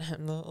men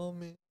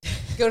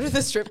go to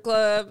the strip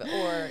club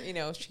or, you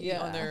know, cheat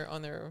on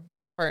their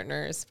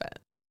partners. But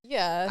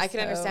yeah, I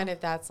can understand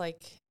if that's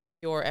like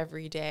your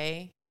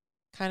everyday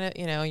kind of,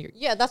 you know,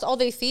 that's all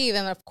they see.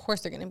 Then of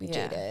course they're going to be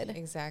jaded.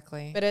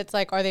 Exactly. But it's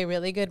like, are they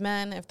really good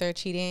men if they're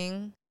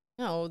cheating?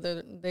 No,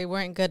 they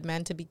weren't good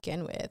men to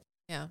begin with.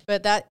 Yeah.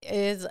 But that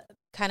is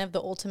kind of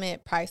the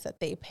ultimate price that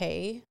they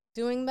pay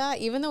doing that,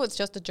 even though it's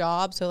just a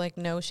job. So like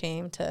no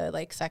shame to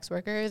like sex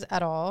workers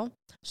at all,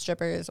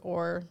 strippers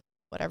or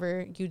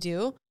whatever you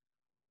do.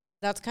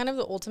 That's kind of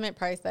the ultimate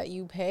price that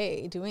you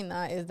pay doing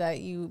that, is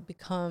that you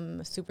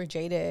become super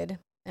jaded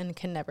and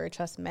can never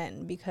trust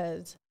men,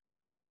 because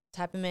the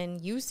type of men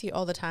you see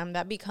all the time,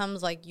 that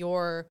becomes like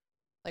your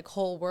like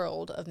whole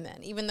world of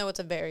men, even though it's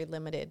a very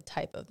limited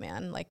type of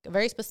man, like a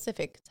very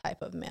specific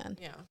type of man.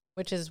 Yeah.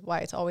 Which is why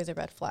it's always a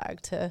red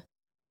flag to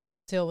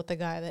deal with the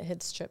guy that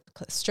hits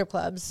strip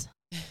clubs,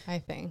 I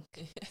think.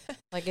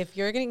 Like if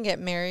you're going to get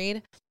married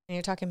and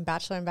you're talking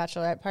bachelor and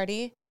bachelorette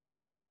party,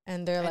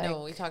 and they're like, I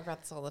know, we talk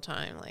about this all the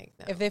time. Like,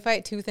 no. If they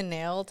fight tooth and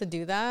nail to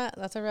do that,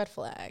 that's a red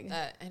flag.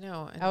 I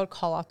know. I would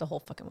call off the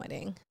whole fucking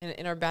wedding.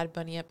 In our Bad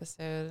Bunny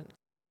episode,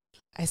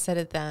 I said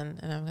it then,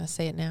 and I'm going to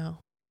say it now.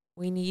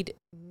 We need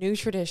new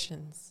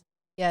traditions.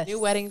 Yes. New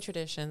wedding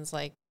traditions,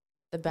 like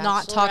the bachelorette.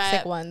 Not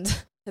toxic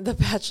ones. The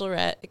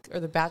bachelorette or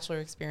the bachelor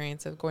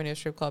experience of going to a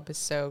strip club is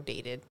so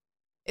dated.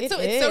 It's so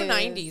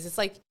 90s. It's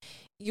like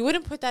you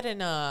wouldn't put that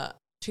in a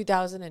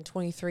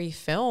 2023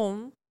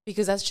 film,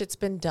 because that shit's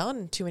been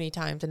done too many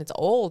times and it's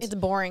old. It's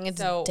boring.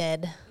 It's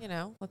dead. You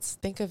know, let's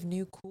think of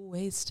new cool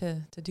ways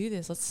to do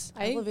this. Let's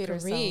elevate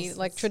agree. ourselves.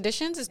 Like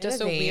traditions is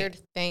just a weird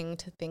thing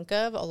to think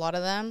of. A lot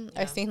of them.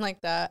 Yeah. I've seen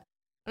like that.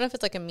 I don't know if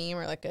it's like a meme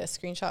or like a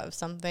screenshot of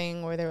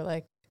something where they were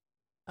like,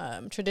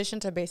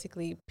 traditions are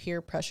basically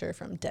peer pressure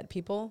from dead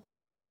people.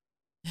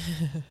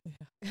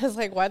 Because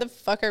like, why the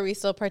fuck are we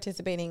still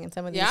participating in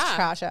some of these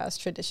trash ass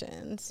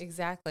traditions?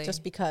 Exactly.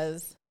 Just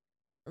because.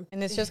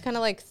 And it's just kind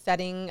of like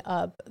setting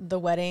up the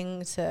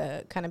wedding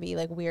to kind of be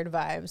like weird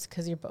vibes,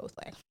 because you're both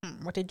like,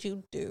 what did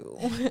you do?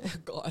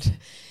 God.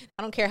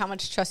 I don't care how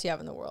much trust you have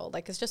in the world.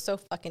 Like, it's just so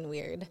fucking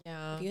weird.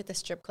 Yeah. If you hit the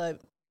strip club,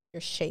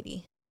 you're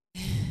shady.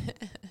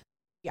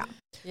 Yeah.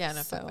 Yeah,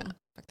 no, fuck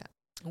that.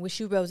 I wish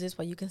you roses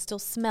while you can still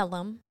smell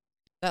them.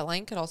 That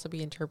line could also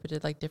be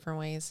interpreted like different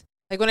ways.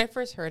 Like when I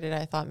first heard it,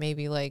 I thought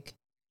maybe like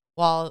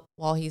while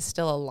he's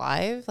still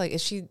alive, like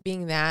is she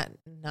being that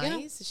nice?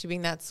 Yeah. Is she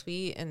being that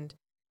sweet and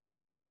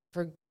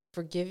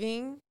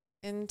forgiving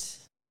and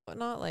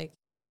whatnot? Like,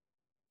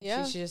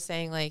 yeah, she's just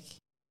saying like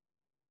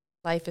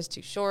life is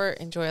too short,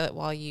 enjoy it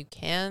while you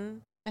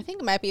can. I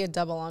think it might be a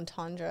double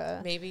entendre.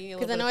 Maybe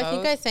because I know I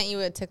think I sent you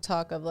a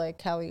TikTok of like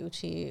Kali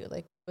Uchis,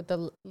 like with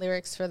the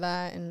lyrics for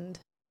that, and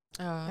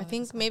I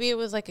think maybe it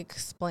was like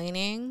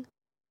explaining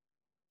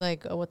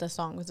like what the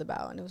song was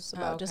about, and it was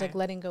about just like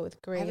letting go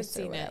with grace. I haven't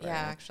seen it. Yeah,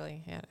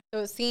 actually, yeah.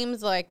 So it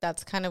seems like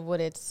that's kind of what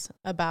it's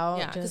about.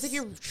 Yeah, because if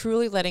you're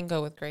truly letting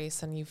go with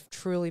grace, and you've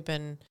truly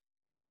been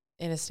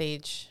in a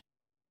stage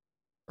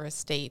or a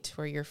state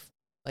where you're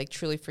like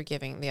truly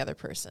forgiving the other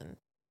person,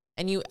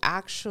 and you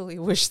actually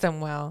wish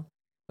them well,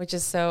 which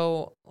is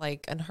so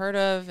like unheard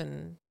of,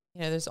 and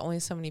you know, there's only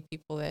so many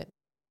people that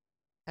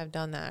have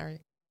done that, or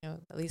you know,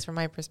 at least from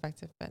my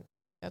perspective, but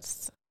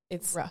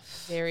it's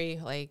rough,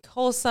 very like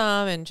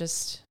wholesome and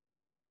just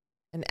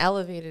an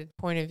elevated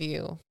point of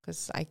view,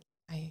 because I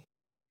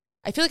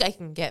feel like I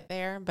can get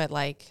there, but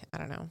like I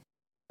don't know.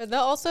 But that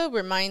also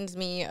reminds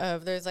me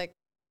of, there's like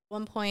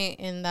one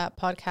point in that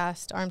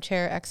podcast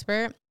Armchair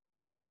Expert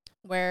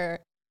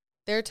where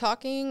they're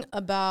talking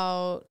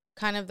about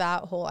kind of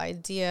that whole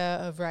idea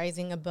of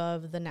rising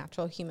above the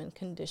natural human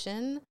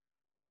condition.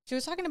 She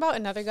was talking about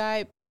another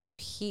guy,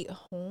 Pete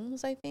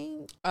Holmes, I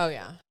think. Oh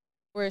yeah.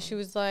 Where she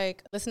was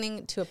like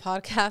listening to a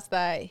podcast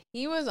that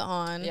he was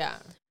on,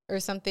 or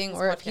something,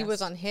 or if he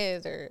was on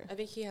his, or I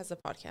think he has a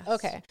podcast.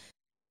 Okay,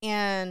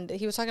 and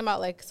he was talking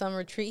about like some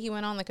retreat he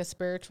went on, like a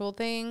spiritual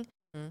thing,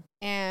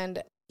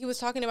 and he was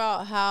talking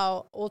about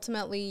how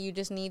ultimately you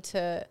just need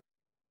to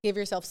give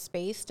yourself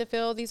space to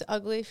feel these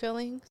ugly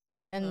feelings,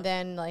 and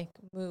then like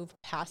move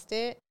past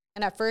it.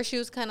 And at first she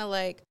was kind of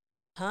like,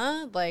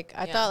 huh? Like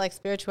I thought like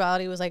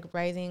spirituality was like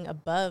rising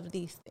above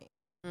these things.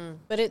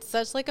 But it's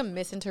such like a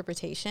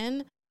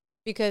misinterpretation,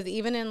 because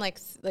even in like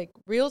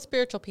real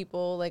spiritual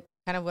people, like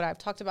kind of what I've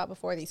talked about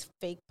before, these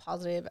fake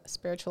positive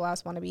spiritual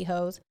ass wannabe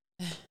hoes,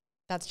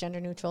 that's gender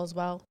neutral as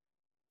well,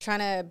 trying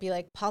to be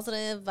like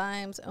positive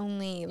vibes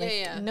only.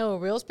 Like no,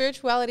 real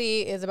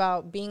spirituality is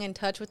about being in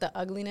touch with the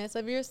ugliness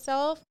of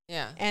yourself,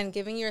 and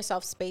giving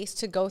yourself space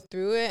to go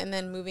through it, and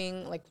then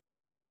moving like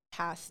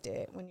past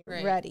it when you're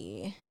Right.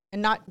 ready,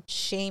 and not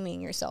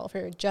shaming yourself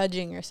or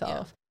judging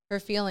yourself for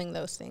feeling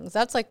those things.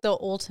 That's like the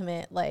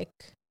ultimate like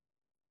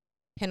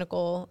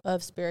pinnacle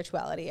of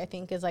spirituality, I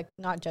think, is like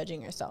not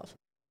judging yourself,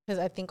 because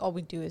I think all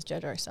we do is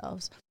judge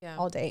ourselves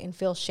all day and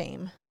feel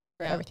shame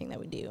for everything that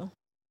we do.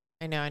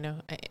 I know.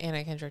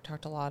 Anna Kendrick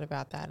talked a lot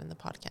about that in the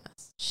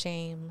podcast.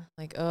 Shame.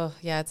 Like, oh,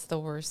 yeah, it's the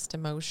worst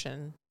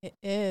emotion. It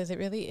is. It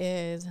really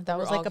is. That We're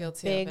was all like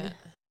guilty of it.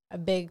 a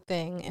big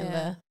thing in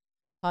the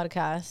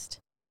podcast.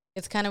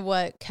 It's kind of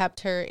what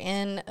kept her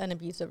in an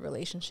abusive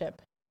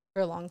relationship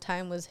for a long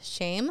time, was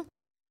shame.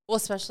 Well,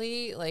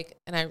 especially like,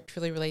 and I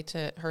truly relate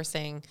to her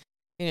saying,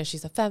 you know,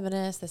 she's a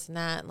feminist, this and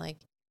that. And like,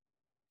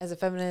 as a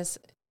feminist,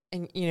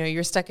 and, you know,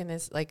 you're stuck in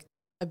this like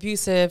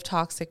abusive,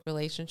 toxic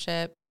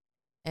relationship.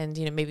 And,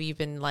 you know, maybe you've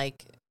been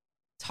like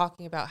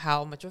talking about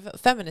how much of a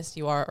feminist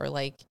you are, or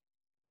like,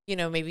 you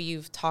know, maybe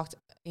you've talked,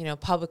 you know,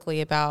 publicly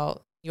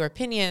about your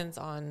opinions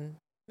on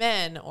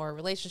men or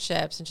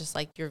relationships, and just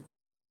like your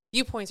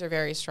viewpoints are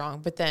very strong,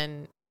 but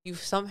then you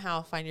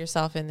somehow find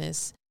yourself in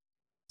this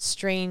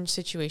strange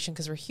situation,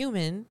 because we're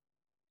human,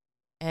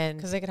 and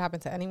Because it could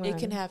happen to anyone. it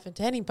can happen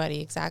to anybody.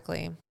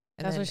 Exactly. And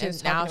That's what she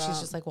was now talking she's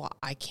about. just like, well,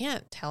 I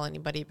can't tell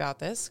anybody about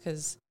this,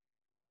 because,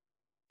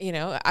 you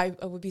know, I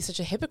would be such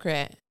a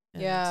hypocrite.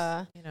 And,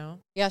 Yeah. you know,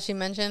 Yeah, she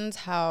mentions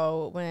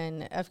how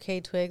when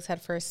FK Twigs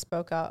had first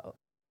spoke out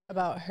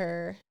about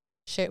her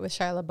shit with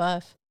Shia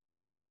LaBeouf,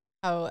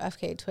 how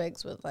FK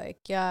Twigs was like,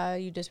 yeah,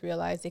 you just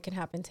realize it can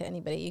happen to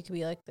anybody. You could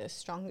be like the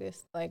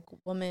strongest like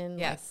woman,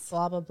 like,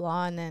 blah, blah,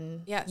 blah. And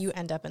then you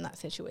end up in that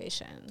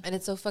situation. And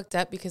it's so fucked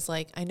up, because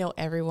like, I know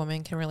every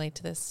woman can relate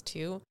to this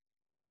too.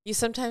 You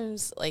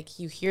sometimes like,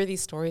 you hear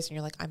these stories and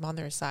you're like, I'm on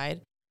their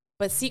side,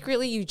 but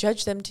secretly you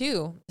judge them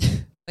too.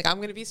 Like, I'm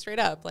going to be straight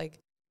up. Like,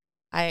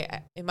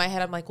 I in my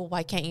head, I'm like, well,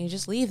 why can't you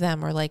just leave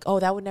them? Or like, oh,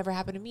 that would never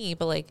happen to me.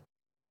 But like,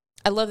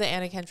 I love that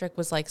Anna Kendrick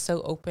was like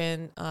so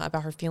open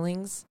about her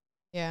feelings,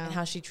 and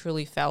how she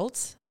truly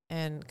felt.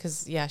 And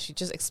because, she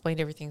just explained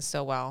everything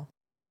so well.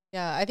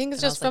 Yeah, I think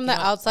it's And I just was like, from you the know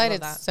what? I outside, love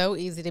it's that. so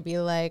easy to be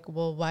like,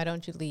 well, why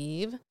don't you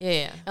leave?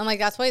 Yeah. And like,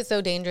 that's why it's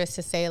so dangerous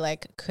to say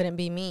like, couldn't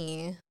be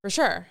me. For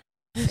sure.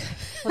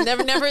 Well,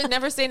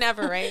 never say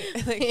never, right?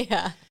 Like,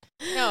 Yeah.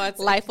 No, it's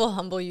Life will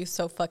humble you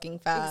so fucking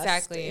fast.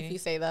 Exactly. If you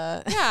say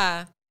that.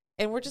 Yeah.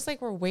 And we're just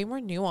like, we're way more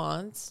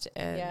nuanced,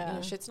 and you Yeah.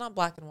 know, shit's not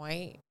black and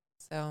white.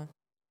 So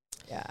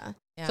Yeah.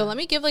 Yeah. So let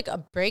me give like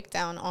a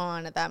breakdown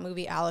on that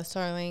movie Alice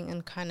Darling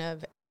and kind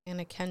of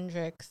Anna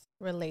Kendrick's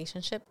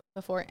relationship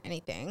before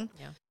anything.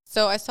 Yeah.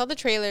 So I saw the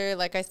trailer,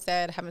 like I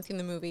said, haven't seen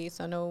the movie,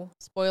 so no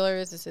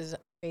spoilers. This is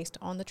based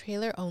on the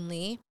trailer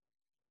only.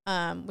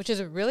 Which is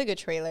a really good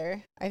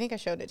trailer. I think I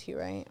showed it to you,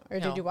 right? Or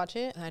No. did you watch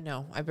it? I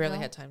know. I barely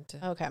No? had time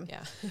to. Okay.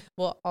 Yeah.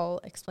 Well, I'll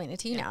explain it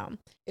to you now.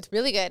 It's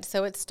really good.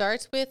 So it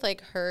starts with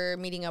like her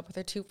meeting up with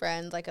her two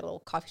friends, like at a little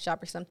coffee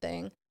shop or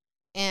something.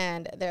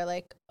 And they're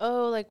like,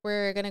 oh, like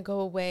we're going to go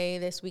away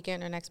this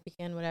weekend or next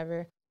weekend,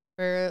 whatever,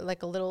 for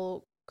like a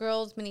little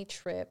girls mini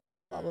trip,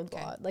 blah, blah,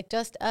 blah. Like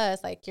just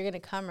us, like you're going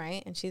to come,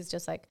 right? And she's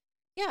just like,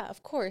 yeah,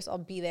 of course, I'll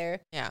be there.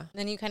 Yeah. And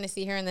then you kind of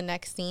see her in the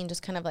next scene,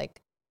 just kind of like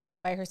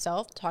by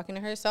herself, talking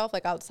to herself,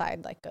 like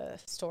outside like a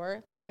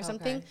store or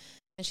something. Okay.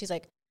 And she's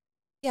like,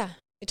 yeah,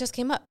 it just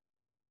came up.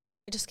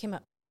 It just came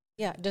up.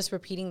 Yeah, just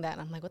repeating that.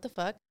 And I'm like, what the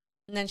fuck?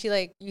 And then she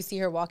like, you see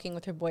her walking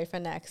with her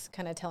boyfriend next,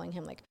 kind of telling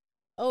him like,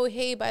 oh,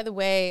 hey, by the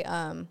way,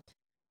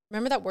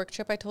 remember that work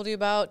trip I told you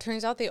about?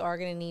 Turns out they are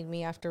going to need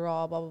me after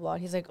all, blah, blah, blah.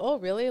 He's like, oh,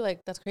 really? Like,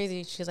 that's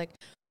crazy. She's like,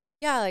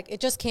 yeah, like it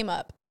just came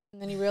up.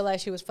 And then you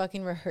realize she was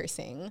fucking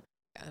rehearsing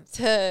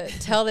to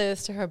tell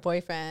this to her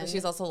boyfriend. But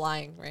she's also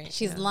lying, right?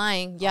 She's Yeah.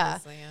 lying, yeah.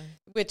 Obviously, yeah.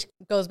 Which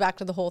goes back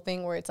to the whole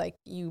thing where it's like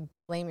you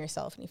blame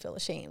yourself and you feel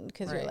ashamed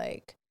because you're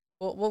Right. like,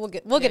 we'll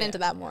get into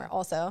that more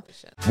also.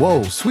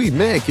 Whoa, sweet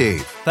man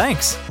cave.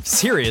 Thanks.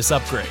 Serious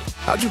upgrade.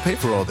 How'd you pay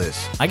for all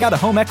this? I got a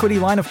home equity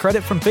line of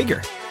credit from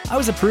Figure. I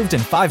was approved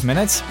in 5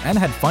 minutes and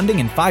had funding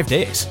in 5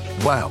 days.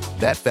 Wow,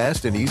 that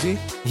fast and easy?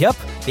 Yep,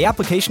 the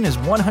application is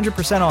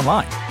 100%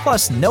 online,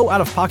 plus no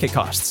out-of-pocket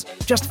costs.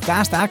 Just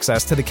fast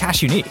access to the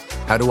cash you need.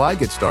 How do I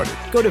get started?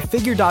 Go to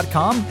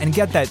Figure.com and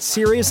get that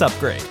serious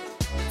upgrade.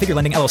 Figure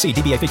Lending LLC,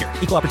 DBA Figure,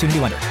 Equal Opportunity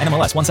Lender,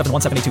 NMLS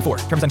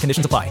 1717824. Terms and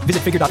conditions apply.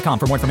 Visit Figure.com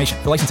for more information.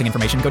 For licensing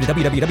information, go to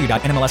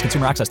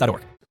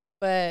www.nmlsconsumeraccess.org.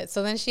 But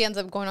so then she ends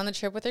up going on the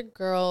trip with her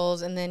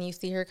girls, and then you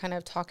see her kind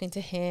of talking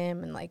to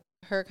him and like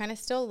her kind of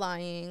still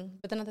lying.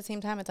 But then at the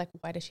same time, it's like,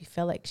 why does she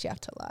feel like she have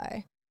to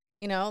lie?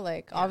 You know,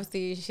 like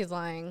obviously she's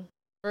lying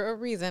for a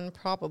reason,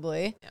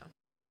 probably. Yeah.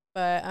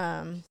 But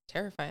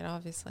Terrified,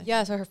 obviously.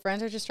 yeah, so her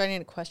friends are just starting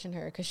to question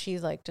her because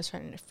she's like just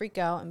starting to freak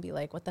out and be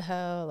like, what the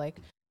hell? Like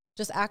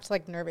just act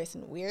like nervous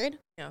and weird.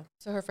 Yeah.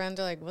 So her friends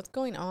are like, what's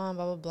going on?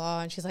 Blah, blah,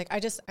 blah. And she's like,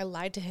 I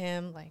lied to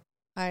him. Like,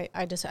 I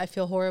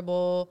feel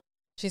horrible.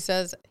 She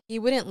says, he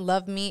wouldn't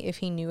love me if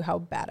he knew how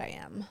bad I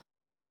am.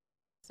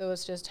 So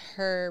it's just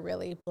her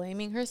really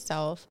blaming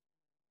herself.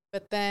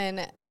 But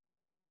then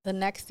the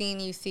next scene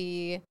you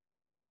see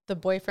the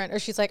boyfriend, or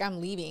she's like, I'm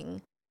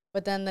leaving.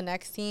 But then the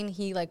next scene,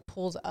 he like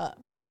pulls up.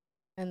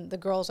 And the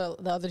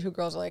other two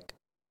girls are like,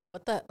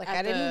 What the? Like, At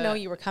I didn't the- know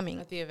you were coming.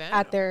 at the event?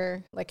 At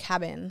their, like,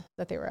 cabin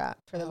that they were at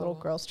for the little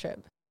Oh. girls'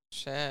 trip.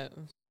 Shit.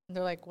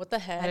 They're like, what the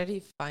heck? How did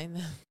he find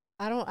them?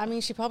 I mean,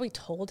 she probably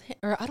told him,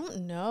 or I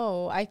don't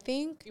know. I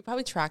think. You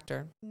probably tracked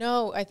her.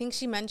 No, I think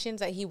she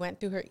mentions that he went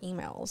through her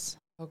emails.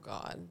 Oh,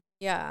 God.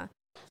 Yeah.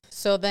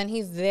 So then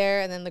he's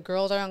there, and then the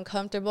girls are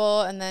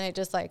uncomfortable, and then it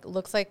just, like,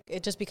 looks like,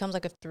 it just becomes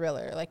like a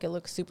thriller. Like, it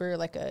looks super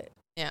like a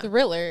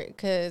thriller,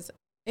 because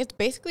it's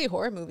basically a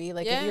horror movie.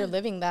 Like, if you're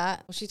living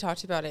that. Well, she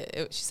talked about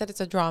it. She said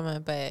it's a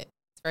drama, but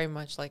it's very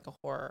much like a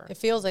horror. It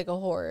feels like a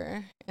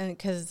horror. And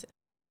because,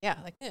 you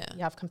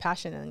have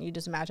compassion, and you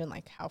just imagine,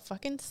 like, how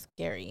fucking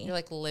scary. You're,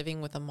 like,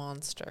 living with a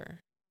monster.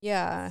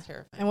 Yeah. It's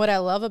terrifying. And what I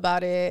love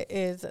about it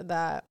is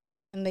that,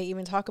 and they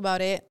even talk about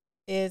it,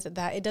 is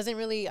that it doesn't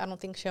really, I don't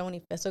think, show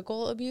any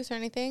physical abuse or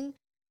anything.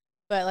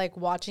 But, like,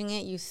 watching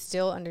it, you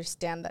still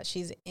understand that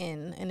she's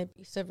in an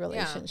abusive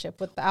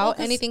relationship without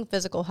anything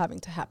physical having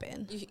to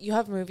happen. You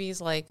have movies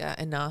like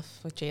Enough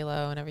with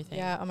J-Lo and everything.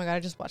 Yeah. Oh, my God. I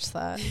just watched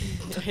that.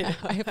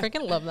 I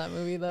freaking love that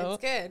movie, though.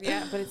 It's good.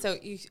 Yeah. But it's so,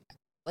 you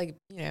like,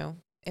 you know,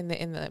 in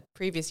the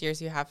previous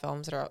years, you have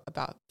films that are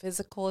about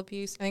physical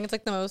abuse. I think it's,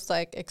 like, the most,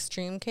 like,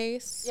 extreme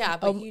case. Yeah.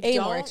 But a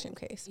more extreme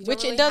case.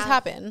 Which it does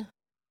happen.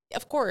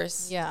 Of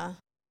course. Yeah.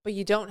 But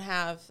you don't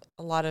have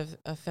a lot of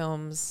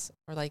films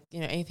or, like, you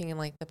know, anything in,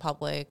 like, the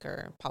public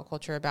or pop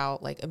culture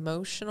about, like,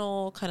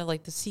 emotional, kind of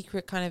like the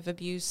secret kind of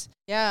abuse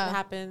that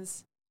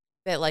happens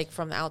that, like,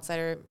 from the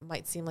outsider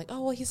might seem like,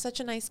 oh, well, he's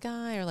such a nice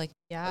guy, or, like,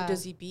 oh,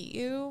 does he beat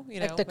you? You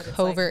know, like the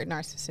covert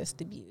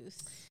narcissist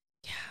abuse.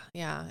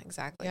 Yeah,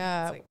 exactly.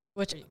 Yeah, It's like,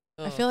 which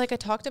I feel like I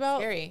talked about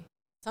scary.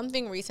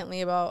 Something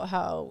recently about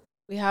how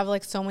we have,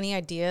 like, so many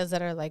ideas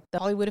that are, like, the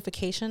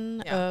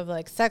Hollywoodification of,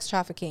 like, sex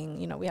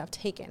trafficking. You know, we have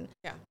Taken.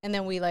 Yeah. And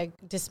then we, like,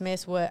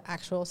 dismiss what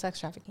actual sex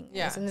trafficking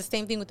is. And the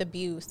same thing with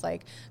abuse,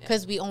 like,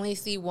 because we only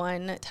see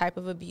one type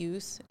of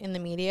abuse in the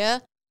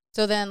media.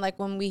 So then, like,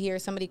 when we hear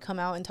somebody come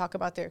out and talk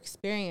about their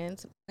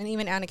experience, and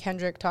even Anna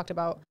Kendrick talked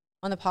about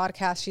on the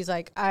podcast, she's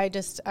like, I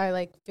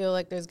like, feel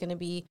like there's going to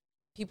be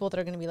people that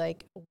are going to be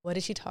like, what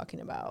is she talking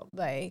about?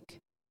 Like,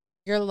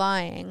 you're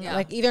lying. Yeah.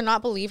 Like, either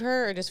not believe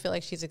her or just feel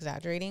like she's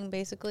exaggerating,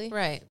 basically.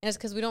 Right. And it's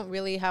because we don't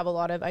really have a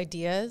lot of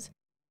ideas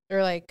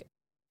or, like,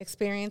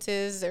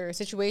 experiences or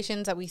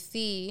situations that we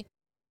see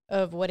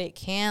of what it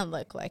can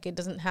look like. It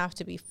doesn't have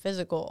to be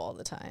physical all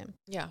the time.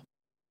 Yeah.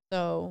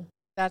 So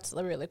that's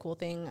a really cool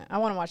thing. I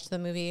want to watch the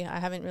movie. I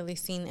haven't really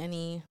seen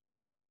any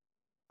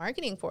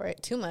marketing for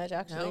it too much,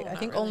 actually. No, I not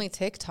think really. only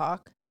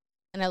TikTok.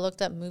 And I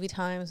looked up movie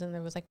times, and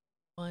there was, like,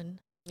 one.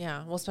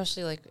 Yeah. Well,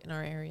 especially, like, in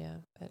our area.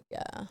 But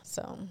yeah.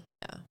 So.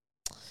 Yeah.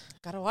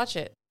 Gotta watch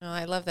it. No,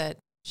 I love that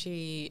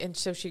she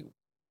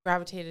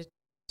gravitated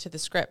to the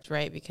script,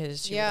 right?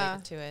 Because she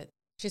related to it.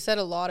 She said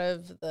a lot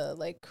of the,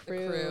 like,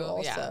 crew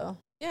also.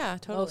 Yeah,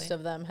 totally. Most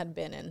of them had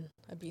been in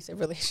abusive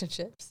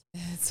relationships.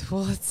 It's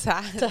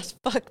sad. That's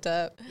fucked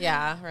up.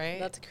 Yeah, right?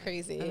 That's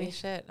crazy. I mean,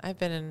 shit. I've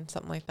been in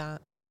something like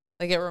that.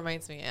 Like, it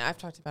reminds me. I've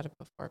talked about it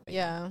before. But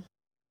yeah.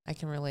 I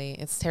can relate.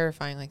 It's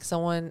terrifying. Like,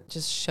 someone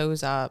just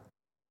shows up,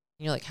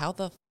 and you're like, how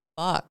the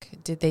fuck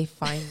did they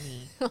find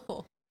me?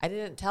 I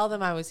didn't tell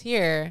them I was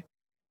here.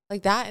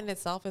 Like, that in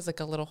itself is, like,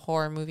 a little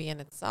horror movie in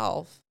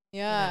itself.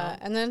 Yeah. You know?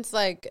 And then it's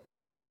like,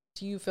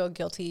 do you feel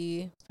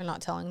guilty for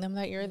not telling them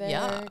that you're there?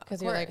 Yeah,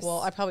 Because you're like,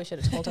 well, I probably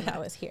should have told them I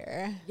was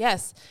here.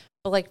 Yes.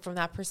 But, like, from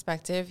that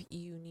perspective,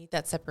 you need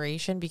that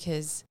separation,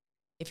 because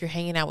if you're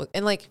hanging out with,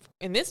 and, like,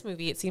 in this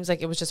movie, it seems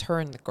like it was just her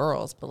and the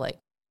girls. But, like,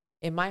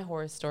 in my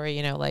horror story,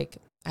 you know, like,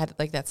 I had,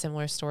 like, that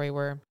similar story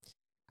where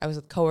I was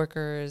with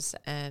coworkers,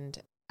 and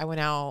I went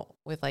out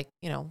with, like,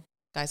 you know,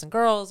 guys and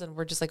girls, and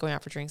we're just, like, going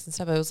out for drinks and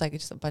stuff. It was, like,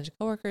 just a bunch of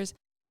coworkers.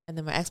 And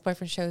then my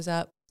ex-boyfriend shows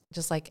up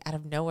just, like, out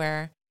of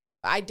nowhere.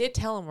 I did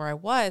tell him where I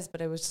was,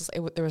 but it was just,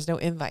 there was no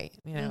invite.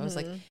 You know, It was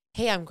like,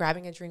 hey, I'm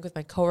grabbing a drink with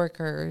my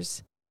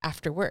coworkers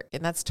after work.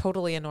 And that's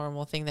totally a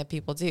normal thing that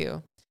people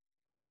do.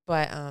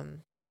 But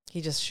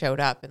he just showed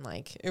up, and,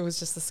 like, it was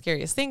just the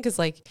scariest thing, because,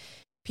 like,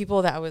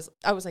 people that I was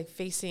like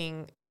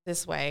facing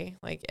this way,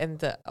 like,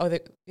 and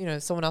you know,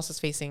 someone else was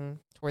facing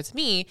towards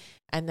me,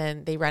 and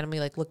then they randomly,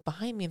 like, look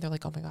behind me, and they're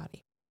like, oh my God,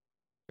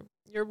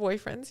 your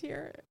boyfriend's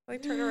here.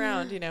 Like, turn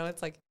around, you know,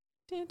 it's like,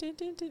 dun, dun,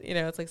 dun, dun, you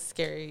know, it's like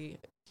scary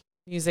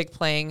music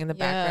playing in the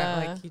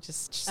background. Like, you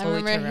just I slowly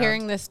remember turn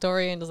hearing around. this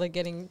story and just, like,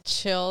 getting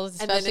chills,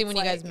 And then especially it's when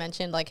you guys like-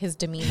 mentioned, like, his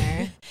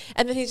demeanor.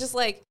 And then he's just,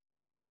 like,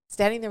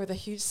 standing there with a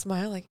huge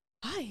smile, like,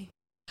 hi,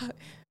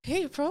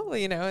 hey,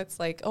 probably, you know, it's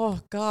like, oh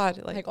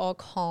God, like all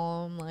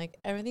calm, like,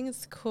 everything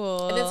is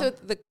cool. And then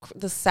so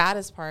the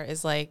saddest part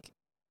is, like,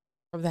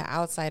 from the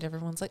outside,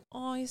 everyone's like,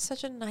 oh, he's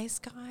such a nice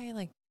guy.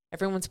 Like,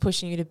 everyone's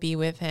pushing you to be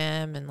with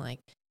him, and, like,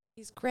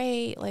 he's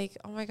great. Like,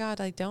 oh my God,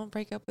 like, don't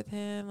break up with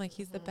him. Like,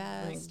 he's the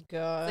best. Oh my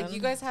God. Like,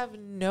 you guys have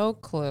no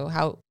clue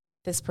how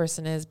this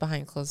person is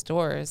behind closed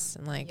doors.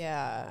 And, like,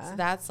 so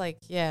that's, like,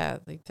 yeah,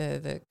 like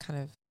the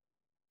kind of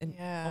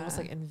almost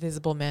like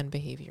invisible man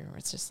behavior, where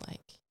it's just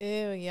like,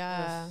 ew,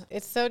 yeah.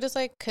 It's so just,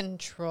 like,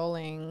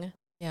 controlling.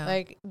 Yeah.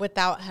 Like,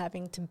 without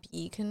having to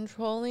be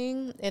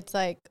controlling. It's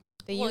like,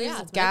 They Well, use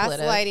yeah, it's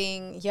manipulative.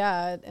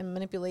 gaslighting, and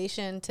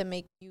manipulation to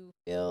make you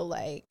feel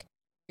like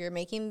you're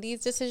making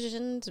these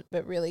decisions,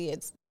 but really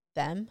it's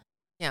them.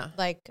 Yeah.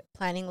 Like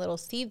planting little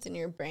seeds in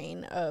your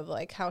brain of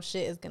like how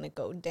shit is going to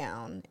go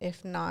down.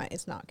 If not,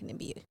 it's not going to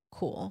be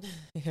cool.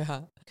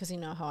 Yeah. Because you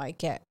know how I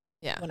get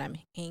Yeah. when I'm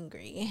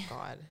angry.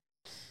 God.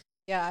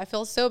 Yeah, I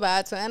feel so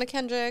bad. So Anna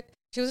Kendrick,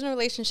 she was in a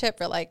relationship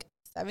for like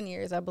 7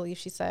 years, I believe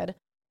she said,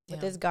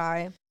 with this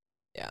guy.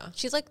 Yeah.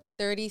 She's like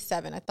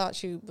 37. I thought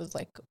she was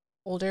like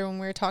older when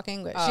we were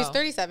talking, but she's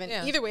 37.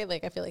 Yeah. Either way,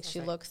 like I feel like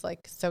she looks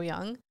like so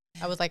young.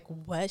 I was like,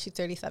 what? She's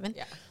 37?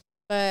 Yeah.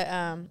 But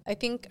I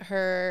think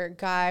her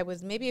guy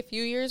was maybe a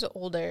few years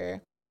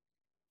older.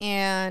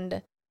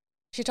 And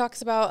she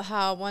talks about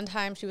how one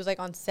time she was like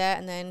on set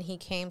and then he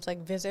came to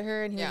like visit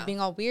her and he was being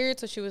all weird.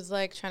 So she was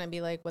like trying to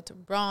be like, what's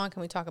wrong?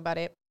 Can we talk about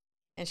it?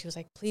 And she was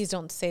like, please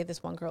don't say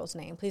this one girl's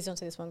name. Please don't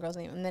say this one girl's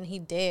name. And then he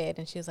did.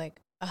 And she was like,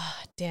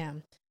 ah,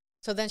 damn.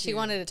 So then she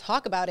wanted to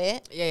talk about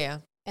it. Yeah.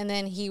 And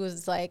then he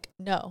was like,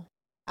 no.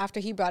 After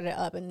he brought it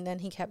up. And then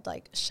he kept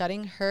like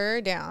shutting her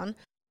down.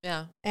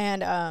 Yeah.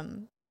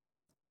 And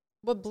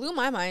what blew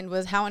my mind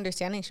was how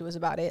understanding she was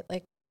about it.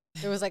 Like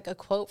there was like a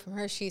quote from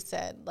her. She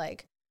said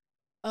like,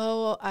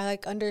 oh, I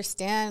like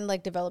understand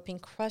like developing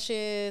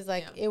crushes.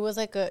 Like it was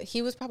like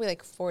he was probably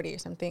like 40 or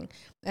something.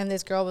 And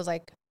this girl was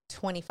like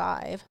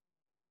 25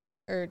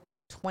 or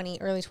 20,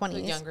 early 20s. So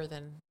younger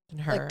than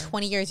her. Like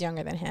 20 years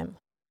younger than him.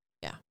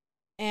 Yeah.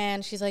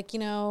 And she's like, you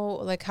know,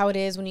 like how it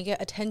is when you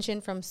get attention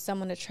from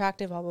someone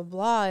attractive, blah, blah,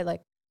 blah.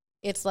 Like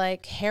it's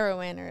like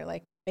heroin or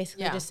like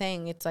basically just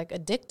saying it's like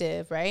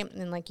addictive, right?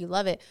 And like you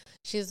love it.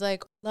 She's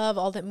like, love,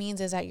 all that means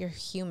is that you're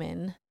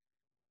human.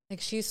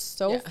 Like she's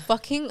so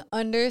fucking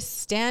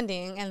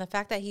understanding. And the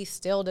fact that he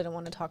still didn't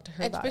want to talk to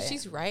her about it. But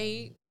she's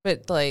right.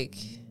 But like,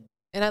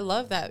 and I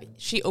love that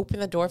she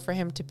opened the door for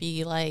him to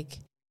be like,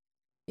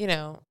 you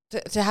know,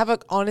 to have an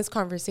honest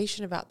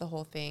conversation about the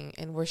whole thing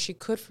and where she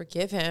could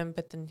forgive him,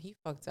 but then he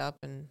fucked up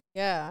and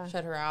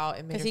shut her out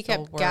and made her he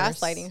feel kept worse.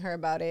 gaslighting her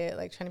about it,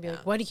 like trying to be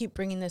like, why do you keep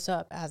bringing this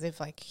up? As if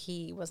like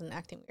he wasn't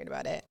acting weird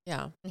about it.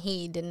 Yeah. And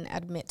he didn't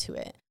admit to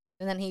it.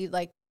 And then he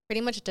like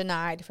pretty much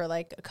denied for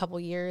like a couple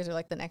years or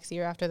like the next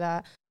year after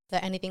that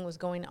anything was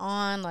going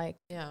on. Like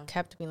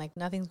kept being like,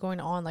 nothing's going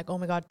on. Like, oh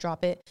my God,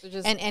 drop it. So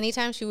just and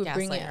anytime she would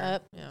bring it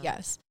her. up,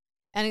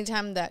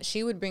 anytime that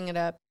she would bring it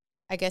up,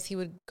 I guess he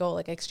would go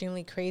like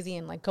extremely crazy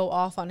and like go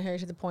off on her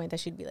to the point that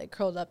she'd be like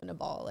curled up in a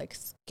ball, like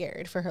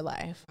scared for her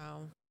life.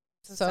 Wow.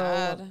 So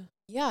sad.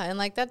 Yeah. And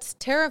like, that's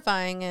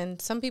terrifying.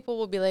 And some people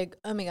will be like,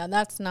 oh my God,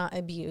 that's not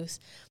abuse.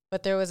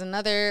 But there was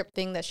another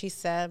thing that she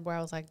said where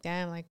I was like,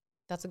 damn, like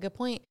that's a good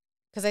point.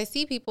 Because I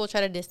see people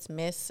try to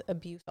dismiss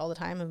abuse all the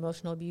time,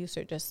 emotional abuse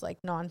or just like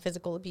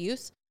non-physical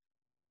abuse.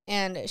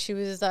 And she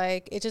was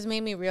like, it just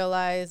made me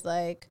realize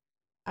like,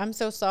 I'm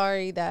so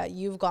sorry that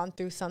you've gone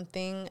through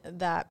something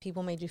that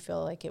people made you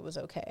feel like it was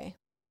okay.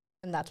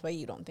 And that's why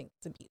you don't think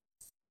it's abuse.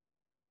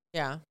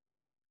 Yeah.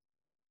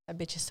 That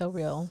bitch is so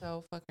real.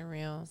 So fucking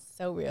real.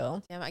 So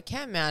real. Damn, I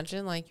can't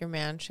imagine like your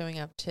man showing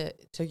up to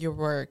your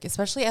work,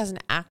 especially as an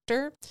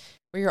actor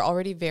where you're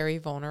already very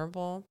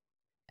vulnerable.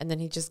 And then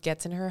he just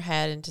gets in her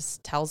head and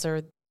just tells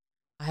her,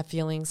 I have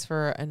feelings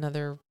for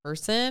another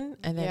person,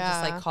 and then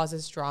just like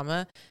causes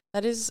drama.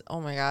 That is,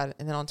 oh my God.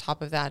 And then on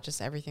top of that,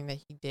 just everything that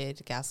he did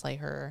to gaslight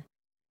her.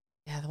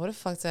 Yeah, what a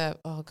fucked up.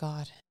 Oh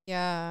God.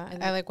 Yeah.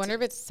 And I like wonder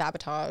if it's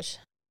sabotage.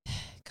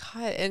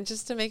 God. And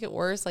just to make it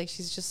worse, like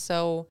she's just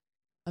so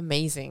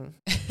amazing.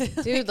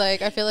 Dude,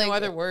 like I feel like no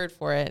other word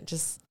for it.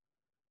 Just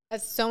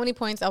at so many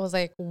points I was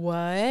like,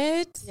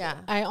 what? Yeah.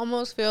 I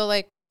almost feel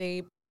like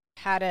they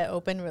had an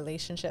open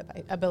relationship,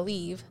 I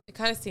believe. It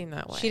kind of seemed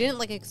that way. She didn't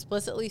like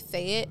explicitly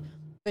say it,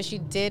 but she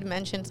did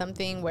mention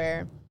something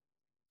where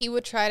he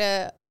would try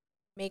to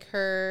make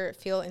her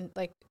feel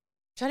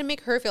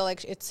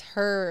like it's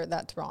her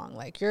that's wrong.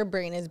 Like your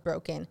brain is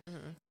broken.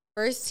 Mm-hmm.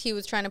 First, he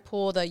was trying to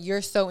pull the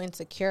you're so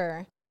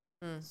insecure.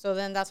 So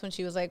then that's when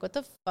she was like, what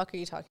the fuck are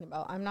you talking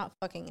about? I'm not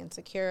fucking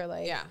insecure.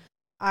 Like,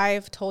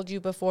 I've told you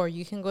before,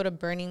 you can go to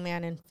Burning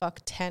Man and fuck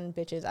 10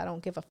 bitches. I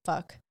don't give a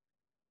fuck.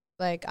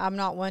 Like, I'm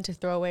not one to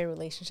throw away a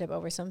relationship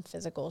over some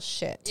physical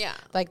shit. Yeah.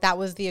 Like, that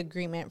was the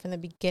agreement from the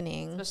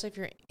beginning. Especially if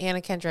you're Anna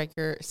Kendrick,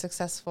 you're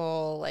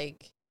successful,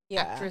 like,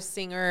 actress,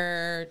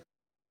 singer,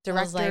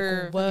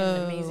 director, like,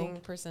 whoa. Amazing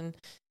person.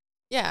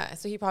 Yeah,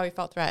 so he probably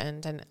felt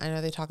threatened, and I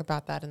know they talk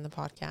about that in the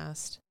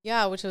podcast.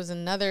 Yeah, which was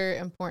another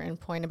important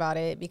point about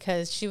it,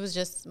 because she was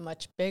just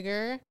much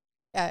bigger,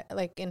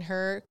 like, in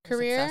her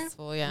career.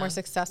 More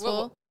successful.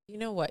 Well, you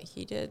know what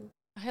he did?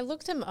 I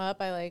looked him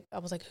up. I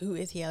was like, who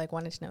is he? I like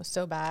wanted to know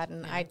so bad,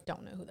 and I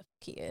don't know who the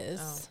fuck he is.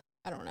 Oh.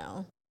 I don't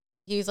know.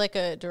 He's like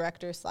a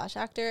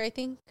director/actor, I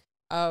think.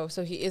 Oh,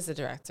 so he is a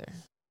director.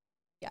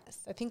 Yes,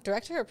 I think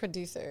director or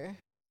producer.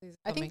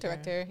 I think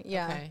director.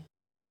 Yeah. Okay.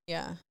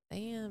 Yeah.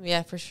 Damn.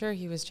 Yeah, for sure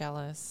he was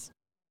jealous.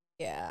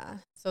 Yeah.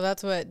 So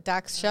that's what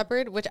Dax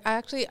Shepard, which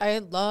I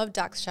love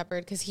Dax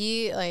Shepard because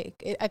he I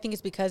think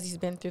it's because he's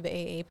been through the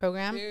AA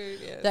program. Dude,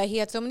 yes. That he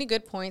had so many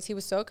good points. He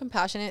was so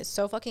compassionate,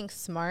 so fucking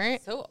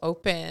smart. So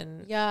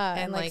open. Yeah.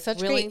 And like such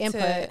great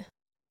input.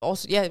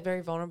 also, yeah,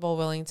 very vulnerable,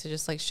 willing to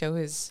just like show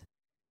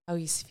how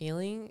he's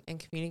feeling and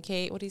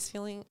communicate what he's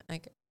feeling.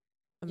 Like,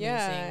 amazing.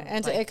 Yeah,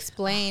 and like, to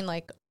explain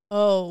like,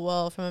 oh,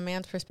 well, from a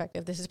man's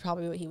perspective, this is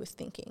probably what he was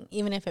thinking,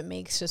 even if it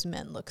makes just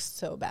men look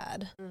so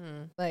bad.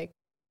 Like,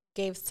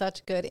 gave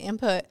such good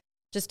input,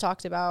 just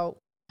talked about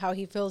how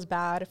he feels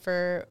bad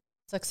for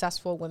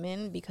successful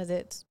women because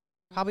it's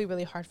probably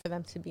really hard for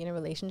them to be in a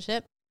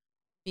relationship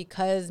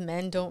because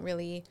men don't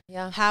really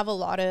have a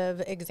lot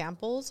of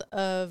examples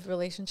of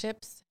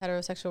relationships,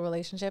 heterosexual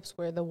relationships,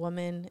 where the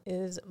woman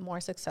is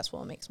more successful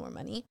and makes more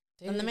money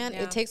than the man.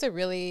 It takes a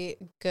really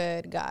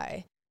good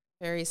guy.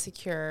 Very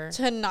secure.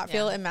 To not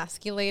feel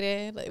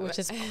emasculated, like, which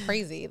is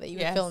crazy that you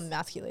would feel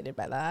emasculated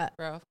by that.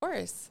 Bro, of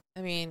course.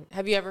 I mean,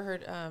 have you ever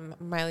heard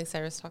Miley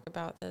Cyrus talk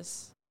about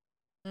this?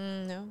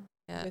 No.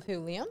 Yeah. With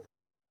who, Liam?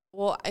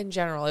 Well, in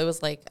general, it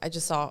was like, I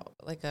just saw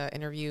like an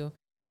interview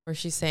where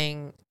she's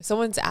saying,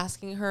 someone's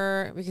asking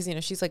her, because, you know,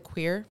 she's like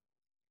queer.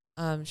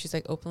 She's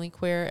like openly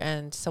queer,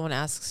 and someone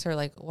asks her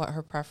like what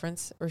her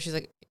preference, or she's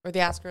like, or they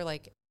ask her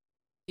like, do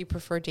you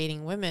prefer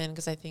dating women?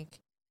 Because I think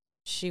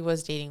she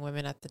was dating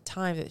women at the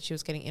time that she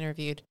was getting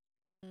interviewed.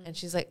 And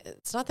she's like,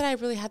 it's not that I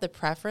really had the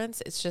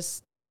preference. It's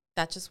just,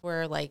 that's just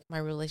where like my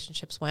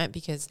relationships went,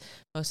 because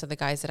most of the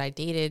guys that I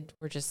dated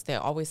were just, they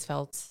always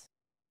felt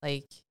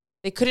like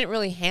they couldn't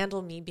really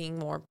handle me being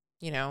more,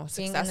 you know,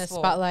 being successful. in the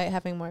spotlight,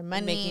 having more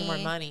money. Making more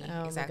money.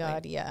 Oh exactly. my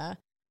God, yeah.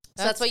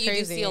 So that's what you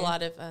do see a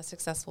lot of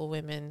successful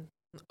women,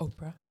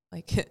 Oprah,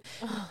 like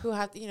who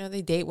have, you know,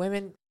 they date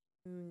women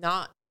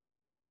not,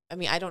 I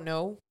mean, I don't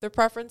know their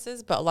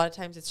preferences, but a lot of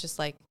times it's just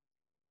like,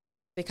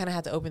 they kind of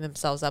had to open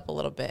themselves up a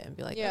little bit and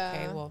be like,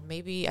 okay, well,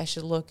 maybe I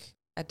should look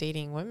at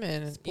dating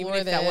women, even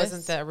if that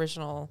wasn't the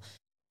original,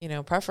 you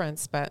know,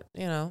 preference, but,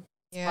 you know,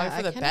 it's probably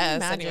for the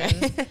best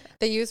anyway.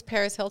 They use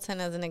Paris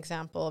Hilton as an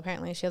example.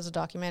 Apparently she has a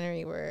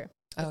documentary where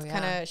it's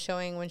kind of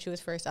showing when she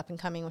was first up and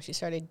coming, when she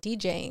started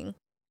DJing.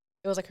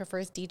 It was like her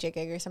first DJ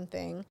gig or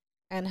something,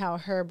 and how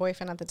her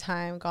boyfriend at the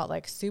time got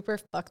like super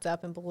fucked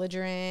up and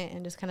belligerent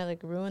and just kind of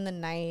like ruined the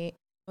night.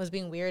 Was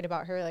being weird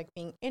about her like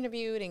being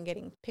interviewed and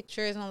getting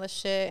pictures and all this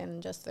shit,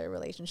 and just their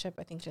relationship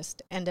I think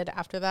just ended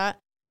after that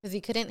because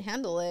he couldn't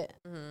handle it.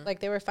 Like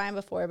they were fine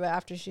before, but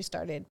after she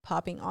started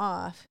popping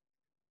off,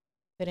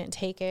 couldn't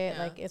take it.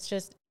 Like it's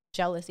just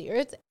jealousy, or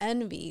it's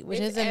envy, which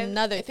is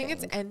another I think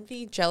it's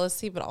envy,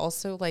 jealousy, but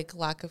also like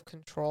lack of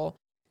control,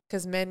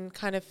 because men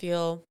kind of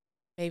feel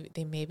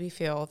maybe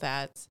feel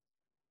that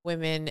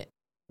women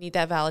need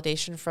that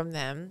validation from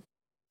them.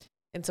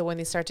 And so when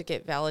they start to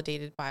get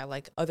validated by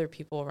like other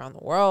people around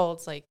the world,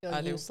 it's like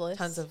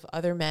tons of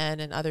other men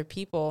and other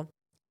people,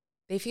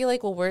 they feel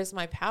like, well, where's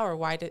my power?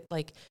 Why did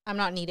like I'm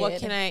not needed?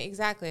 What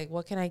can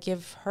what can I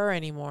give her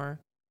anymore?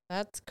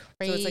 That's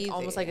crazy. So it's like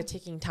almost like a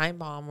ticking time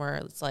bomb where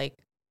it's like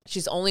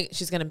she's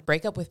gonna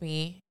break up with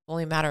me,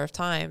 only a matter of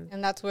time.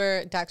 And that's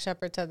where Dax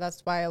Shepard said that's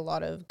why a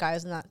lot of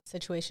guys in that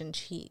situation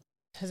cheat,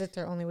 because it's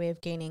their only way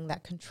of gaining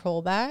that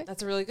control back.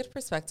 That's a really good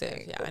perspective.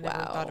 Yeah, I never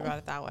thought about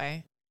it that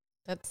way.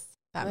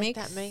 That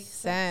makes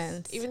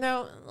sense. Even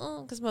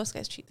though, because most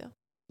guys cheat though.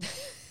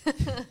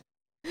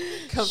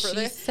 Comfort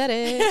she said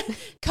it.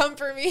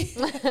 Comfort me.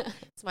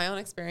 It's my own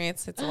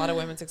experience. It's a lot of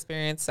women's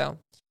experience. So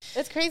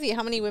it's crazy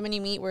how many women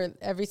you meet where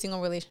every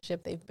single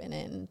relationship they've been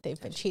in, they've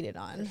been cheated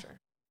on. For sure.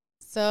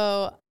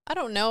 So I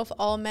don't know if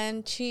all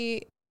men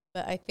cheat,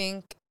 but I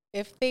think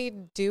if they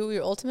do,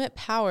 your ultimate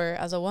power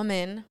as a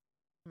woman,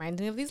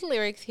 reminding me of these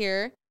lyrics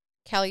here,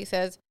 Callie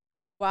says,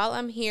 while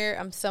I'm here,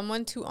 I'm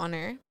someone to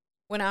honor.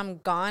 When I'm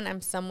gone, I'm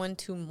someone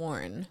to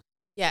mourn.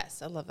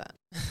 Yes, I love that.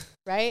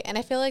 Right? And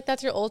I feel like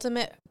that's your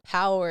ultimate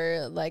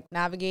power, like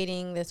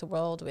navigating this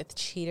world with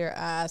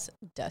cheater-ass,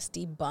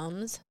 dusty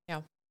bums.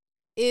 Yeah.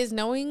 Is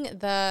knowing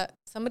that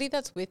somebody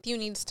that's with you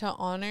needs to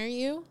honor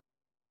you.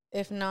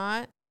 If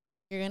not,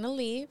 you're going to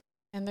leave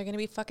and they're going to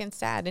be fucking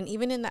sad. And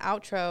even in the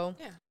outro,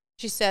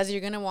 she says,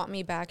 you're going to want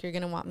me back. You're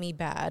going to want me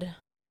bad.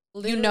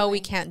 Literally. You know we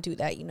can't do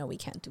that. You know we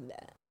can't do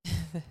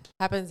that.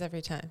 Happens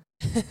every time.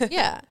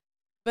 Yeah.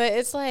 But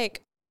it's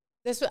like,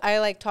 this. I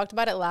like talked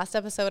about it last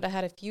episode. I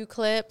had a few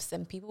clips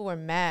and people were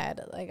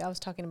mad. Like I was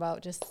talking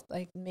about just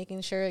like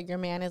making sure your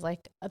man is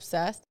like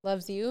obsessed,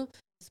 loves you,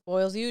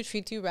 spoils you,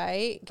 treats you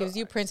right, gives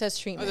you princess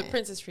treatment. Oh, the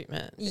princess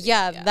treatment.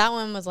 Yeah, that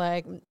one was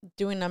like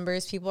doing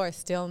numbers. People are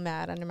still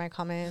mad under my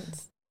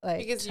comments. Like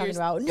because talking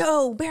about,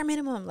 no, bare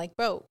minimum. Like,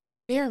 bro,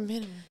 bare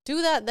minimum.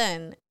 Do that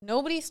then.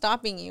 Nobody's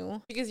stopping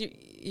you. Because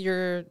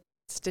you're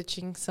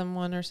stitching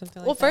someone or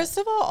something like that? Well, first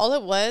of all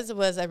it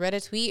was I read a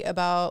tweet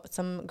about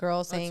some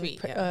girl saying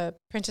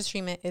princess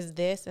treatment is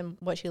this, and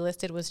what she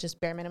listed was just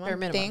bare minimum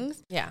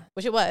things. Yeah.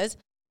 Which it was.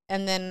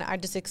 And then I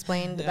just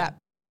explained that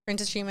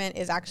princess treatment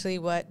is actually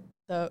what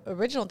the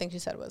original thing she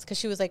said was, because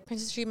she was like,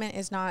 princess treatment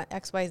is not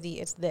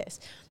XYZ, it's this.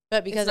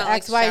 But because it's not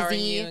XYZ like showering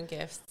you in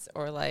gifts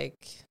or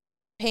like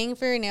paying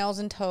for your nails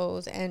and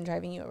toes and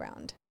driving you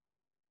around.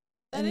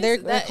 And they're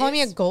calling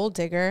me a gold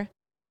digger.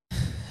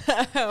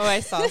 Oh,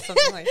 I saw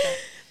something like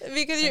that.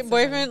 Because your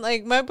boyfriend,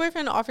 like my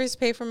boyfriend offers to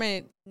pay for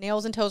my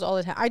nails and toes all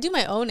the time. I do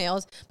my own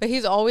nails, but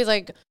he's always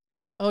like,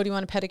 oh, do you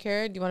want a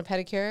pedicure? Do you want a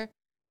pedicure?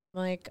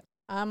 Like,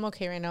 I'm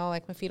okay right now.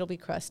 Like, my feet will be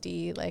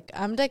crusty. Like,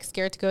 I'm like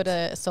scared to go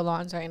to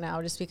salons right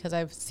now just because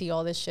I see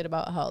all this shit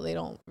about how they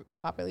don't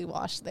properly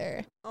wash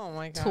their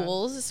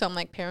tools. So I'm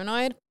like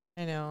paranoid.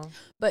 I know.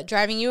 But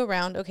driving you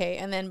around, okay,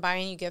 and then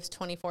buying you gifts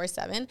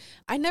 24/7.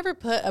 I never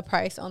put a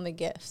price on the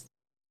gifts.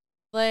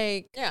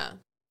 Like, yeah.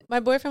 My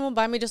boyfriend will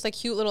buy me just like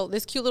cute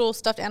little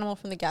stuffed animal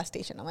from the gas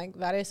station. I'm like,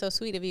 that is so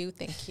sweet of you.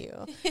 Thank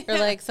you. Or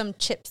like some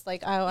chips.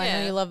 Like, oh, I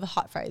know you love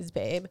hot fries,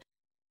 babe.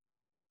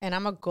 And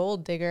I'm a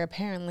gold digger,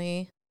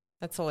 apparently.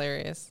 That's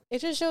hilarious.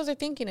 It just shows they're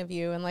thinking of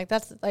you. And like,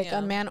 that's like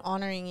a man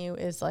honoring you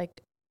is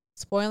like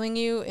spoiling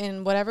you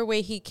in whatever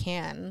way he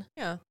can.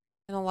 Yeah.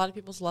 And a lot of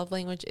people's love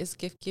language is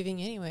gift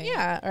giving anyway.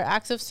 Yeah. Or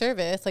acts of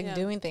service, like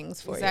doing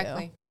things for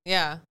you.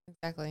 Yeah,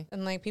 exactly.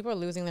 And like, people are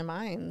losing their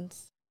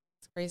minds.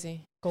 It's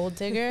crazy. Gold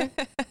digger.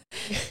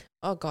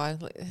 Oh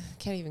God.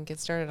 Can't even get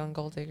started on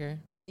gold digger.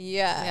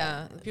 Yeah.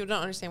 Yeah. People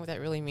don't understand what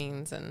that really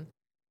means. And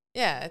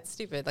yeah, it's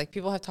stupid. Like,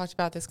 people have talked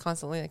about this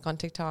constantly, like on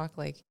TikTok.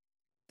 Like,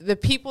 the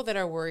people that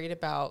are worried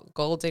about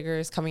gold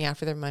diggers coming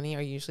after their money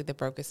are usually the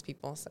brokest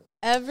people. So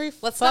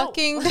let's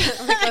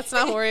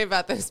not worry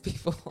about those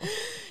people.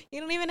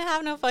 You don't even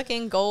have no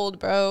fucking gold,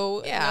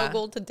 bro. Yeah. No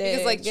gold today.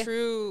 Because like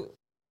true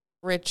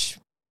rich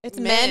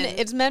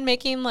It's men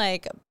making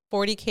like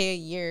 $40K a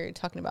year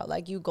talking about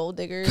like, you gold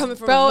diggers. Coming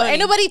from bro, money. ain't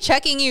nobody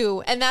checking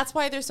you. And that's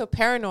why they're so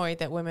paranoid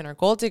that women are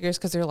gold diggers,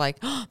 because they're like,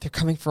 oh, they're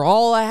coming for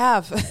all I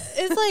have.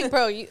 It's like,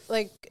 bro, you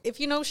like, if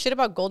you know shit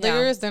about gold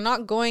diggers, they're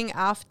not going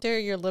after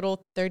your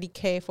little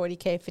 30K,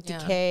 40K,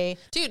 50K. Yeah.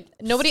 Dude,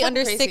 nobody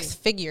under crazy. 6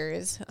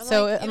 figures.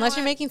 So like, unless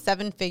you're making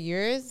 7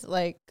 figures,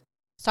 like,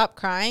 stop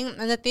crying.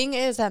 And the thing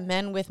is that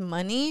men with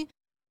money,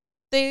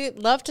 they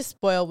love to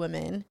spoil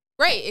women.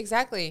 Right,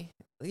 exactly.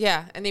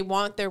 Yeah, and they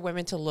want their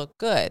women to look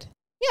good.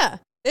 Yeah,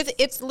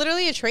 it's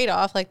literally a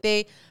trade-off. Like,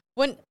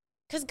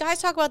 because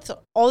guys talk about this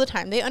all the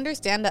time. They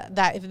understand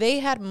that if they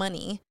had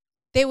money,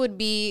 they would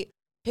be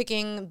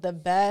picking the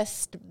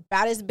best,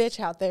 baddest bitch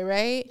out there,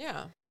 right?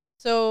 Yeah.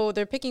 So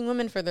they're picking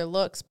women for their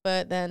looks,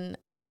 but then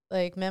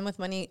like men with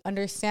money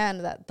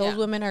understand that those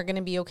women are going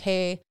to be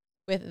okay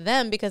with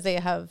them because they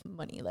have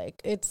money.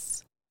 Like,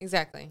 it's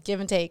exactly give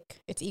and take.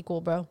 It's equal,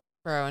 bro.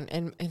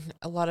 And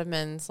a lot of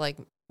men's like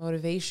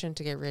motivation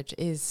to get rich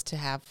is to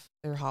have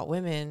their hot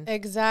women.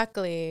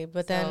 Exactly.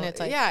 But then it's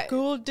like,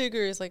 gold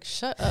diggers. Like,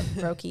 shut up,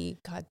 brokey.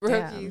 God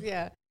damn. Brokies,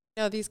 yeah.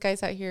 No, these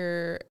guys out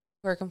here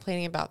who are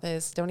complaining about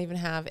this don't even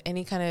have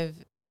any kind of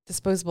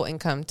disposable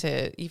income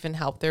to even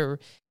help their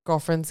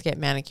girlfriends get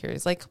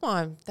manicures. Like, come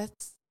on,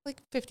 that's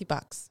like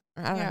 $50.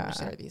 Or I don't know how much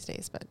they are these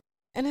days, but.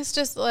 And it's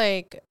just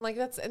like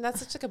that's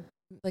such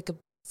like a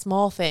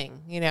small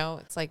thing, you know.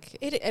 It's like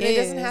it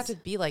doesn't have to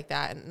be like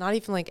that, and not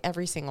even like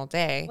every single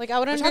day. Like, I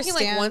would understand,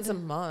 talking like once a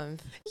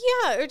month.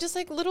 Yeah, or just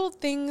like little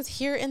things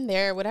here and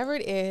there, whatever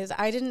it is.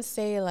 I didn't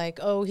say like,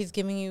 oh, he's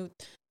giving you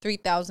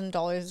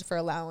 $3,000 for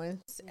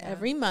allowance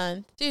every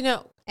month. Do you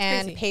know?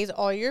 And crazy. Pays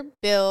all your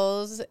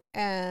bills.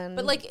 And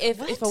but like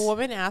if a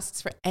woman asks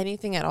for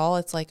anything at all,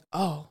 it's like,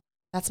 oh,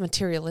 that's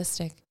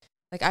materialistic.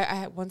 Like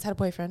I once had a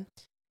boyfriend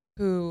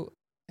who,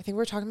 I think we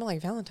were talking about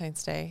like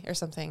Valentine's Day or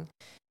something.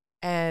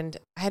 And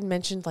I had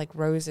mentioned like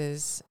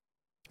roses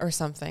or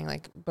something,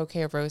 like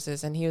bouquet of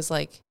roses. And he was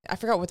like, I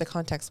forgot what the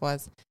context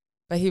was,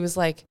 but he was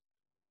like,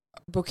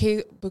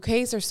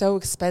 bouquets are so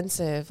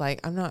expensive. Like,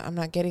 I'm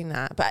not getting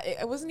that. But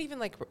it wasn't even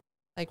like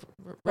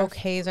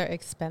bouquets are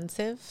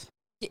expensive.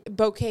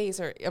 Bouquets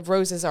of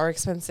roses are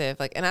expensive.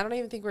 Like, and I don't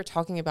even think we're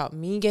talking about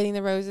me getting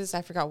the roses.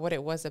 I forgot what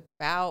it was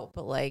about,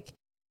 but like,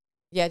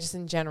 yeah, just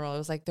in general, it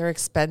was like, they're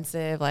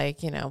expensive,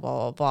 like, you know, blah,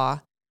 blah, blah.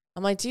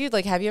 I'm like, dude,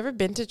 like, have you ever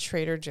been to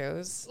Trader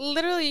Joe's?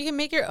 Literally, you can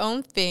make your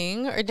own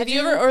thing. Or have you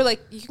ever, or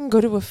like, you can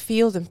go to a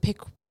field and pick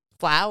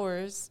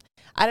flowers.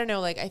 I don't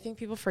know. Like, I think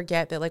people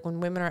forget that, like,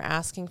 when women are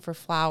asking for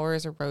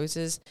flowers or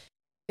roses,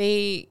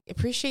 they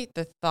appreciate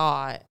the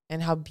thought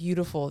and how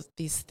beautiful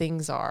these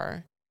things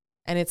are.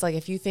 And it's like,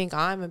 if you think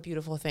I'm a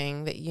beautiful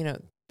thing that, you know,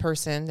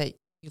 person that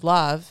you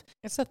love,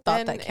 it's a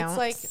thought that counts.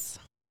 It's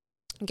like,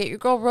 get your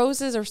girl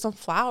roses or some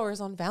flowers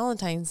on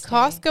Valentine's Day.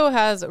 Costco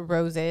has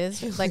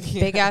roses, like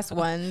big ass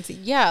ones.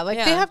 Yeah, like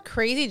they have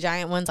crazy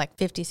giant ones, like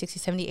 $50,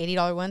 $60, $70,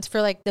 $80 ones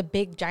for like the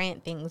big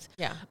giant things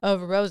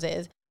of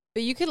roses.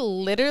 But you could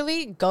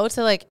literally go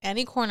to like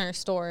any corner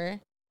store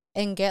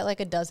and get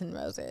like a dozen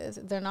roses.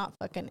 They're not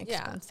fucking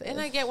expensive.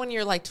 And I get when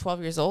you're like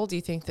 12 years old,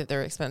 you think that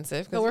they're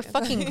expensive. But we're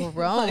fucking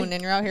grown like,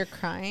 and you're out here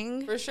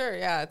crying. For sure,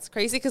 yeah. It's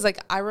crazy because like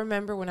I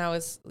remember when I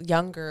was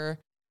younger,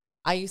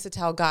 I used to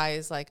tell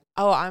guys like,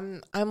 "Oh,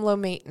 I'm low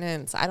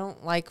maintenance. I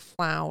don't like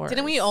flowers."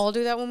 Didn't we all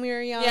do that when we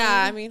were young?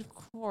 Yeah, I mean, of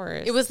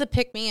course. It was the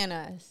pick me in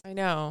us. I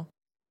know,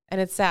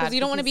 and it's sad because you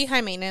don't want to be high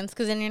maintenance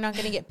because then you're not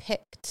going to get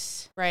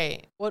picked.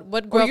 Right.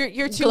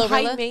 You're too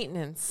high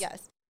maintenance.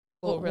 Yes.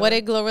 What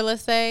did Glorilla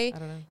say? I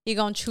don't know. You're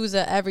gonna choose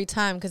her every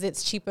time because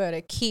it's cheaper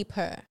to keep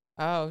her.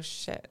 Oh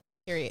shit.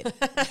 Period.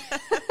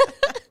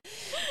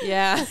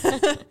 Yeah.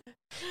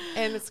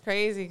 And it's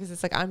crazy because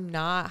it's like I'm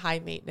not high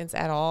maintenance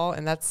at all,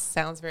 and that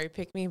sounds very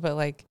pick me, but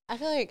like I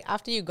feel like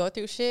after you go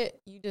through shit,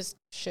 you just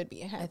should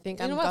be. I think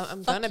you I'm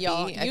gonna be.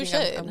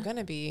 I'm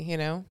gonna be. You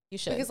know, you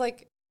should, because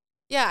like,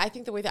 yeah, I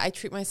think the way that I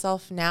treat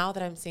myself now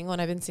that I'm single,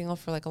 and I've been single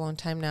for like a long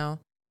time now,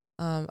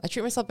 I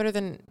treat myself better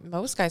than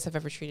most guys have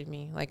ever treated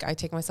me. Like I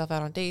take myself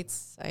out on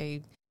dates.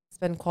 I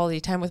spend quality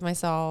time with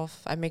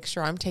myself. I make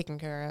sure I'm taken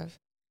care of.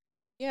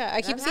 Yeah,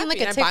 I keep I'm seeing like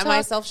happy, a and TikTok. I buy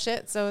myself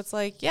shit, so it's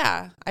like,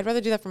 yeah, I'd rather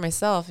do that for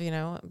myself, you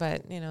know.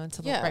 But you know,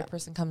 until the right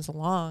person comes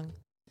along,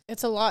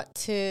 it's a lot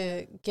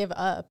to give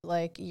up,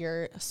 like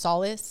your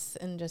solace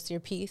and just your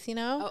peace, you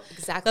know. Oh,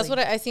 exactly. That's what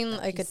I seen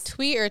like a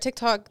tweet or a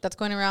TikTok that's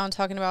going around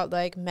talking about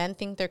like men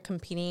think they're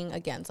competing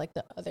against like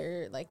the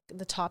other like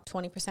the top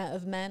 20%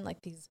 of men,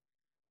 like these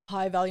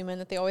high value men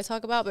that they always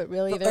talk about, but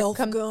really they're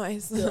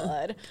guys.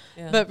 Good.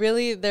 But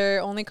really their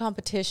only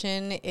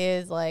competition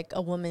is like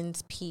a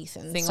woman's peace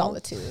and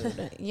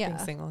solitude. Being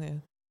single, yeah.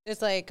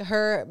 It's like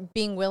her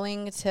being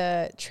willing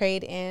to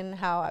trade in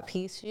how at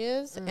peace she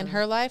is in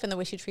her life and the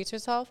way she treats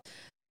herself,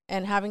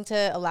 and having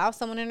to allow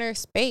someone in her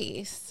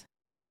space.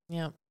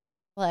 Yeah.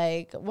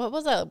 Like, what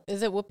was that?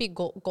 Is it Whoopi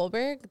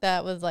Goldberg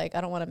that was like,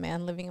 I don't want a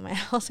man living in my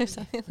house or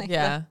something like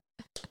that?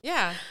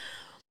 Yeah.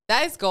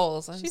 That is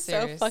goals. She's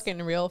serious. so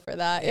fucking real for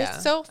that. Yeah.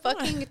 It's so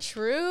fucking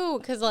true.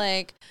 Because,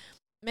 like,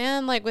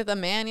 man, like with a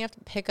man, you have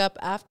to pick up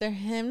after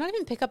him. Not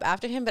even pick up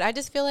after him, but I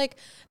just feel like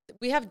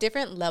we have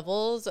different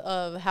levels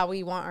of how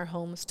we want our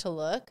homes to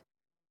look.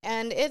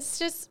 And it's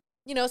just,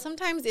 you know,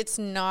 sometimes it's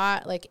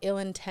not like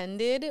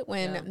ill-intended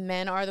when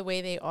men are the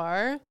way they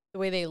are, the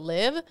way they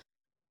live.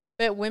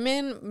 But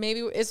women,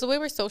 maybe it's the way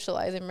we're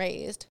socialized and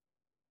raised.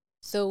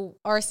 So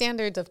our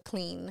standards of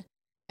clean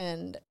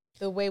and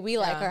the way we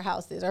like our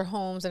houses, our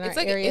homes, and it's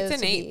our like, areas.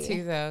 It's innate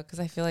too, though,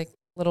 because I feel like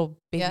little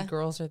baby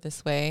girls are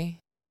this way.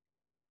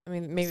 I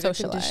mean, maybe they're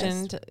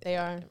conditioned. They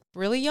are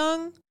really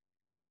young,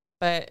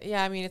 but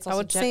yeah, I mean, it's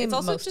also it's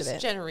also most just of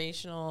it.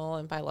 generational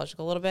and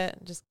biological a little bit,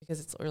 just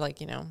because it's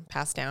like, you know,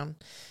 passed down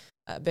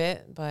a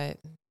bit. But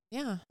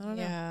yeah, I don't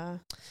know. Yeah,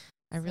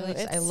 I really,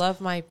 I love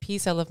my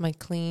peace. I love my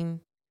clean.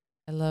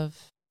 I love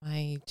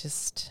my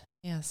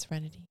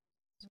serenity.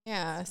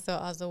 Yeah, so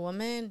as a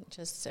woman,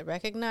 just to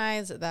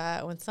recognize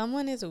that when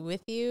someone is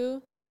with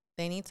you,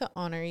 they need to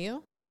honor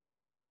you,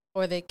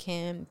 or they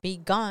can be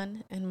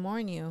gone and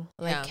mourn you,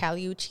 like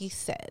Caliucci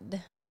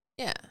said.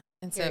 Yeah,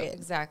 and so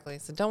exactly.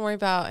 So don't worry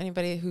about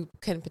anybody who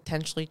can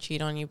potentially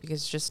cheat on you,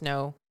 because just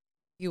know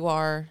you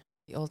are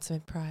the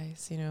ultimate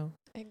prize, you know.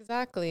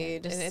 Exactly.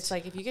 And it's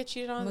like if you get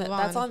cheated on,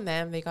 that's on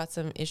them. They got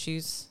some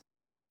issues,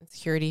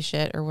 insecurity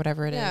shit or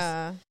whatever it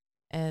is.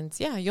 And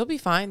yeah, you'll be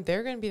fine.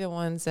 They're going to be the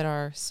ones that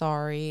are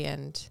sorry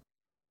and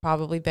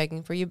probably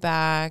begging for you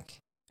back.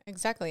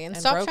 Exactly. And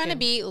stop trying to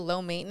be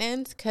low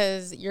maintenance,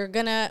 because you're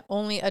going to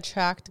only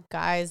attract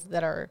guys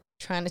that are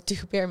trying to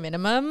do bare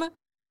minimum.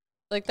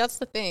 Like, that's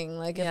the thing.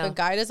 Like, if a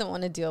guy doesn't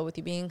want to deal with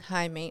you being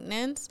high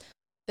maintenance,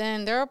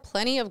 then there are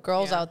plenty of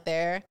girls out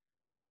there.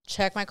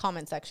 Check my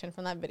comment section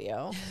from that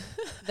video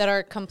that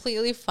are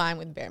completely fine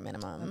with bare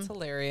minimum. That's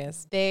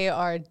hilarious. They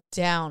are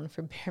down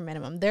for bare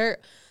minimum. They're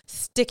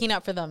sticking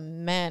up for the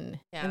men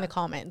in the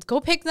comments.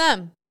 Go pick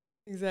them.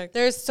 Exactly.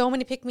 There's so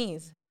many pick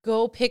me's.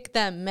 Go pick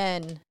them,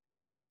 men.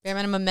 Bare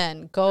minimum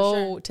men.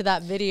 Go to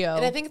that video.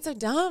 And I think it's so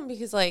dumb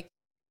because, like,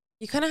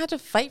 you kind of have to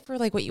fight for,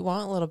 like, what you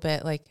want a little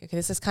bit. Like, okay,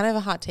 this is kind of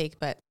a hot take,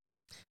 but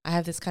I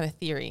have this kind of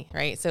theory,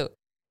 right? So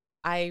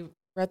I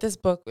read this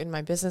book in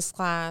my business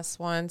class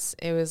once.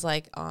 It was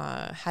like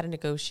how to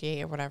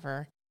negotiate or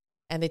whatever.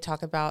 And they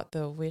talk about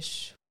the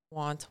wish,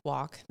 want,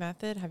 walk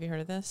method. Have you heard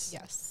of this?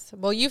 Yes.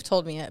 Well, you've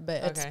told me it,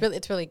 but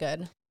it's really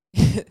good.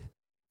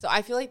 So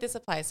I feel like this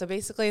applies. So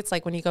basically it's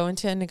like when you go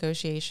into a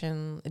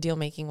negotiation, a deal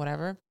making,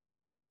 whatever,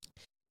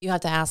 you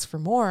have to ask for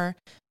more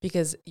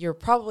because you're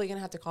probably going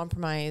to have to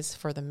compromise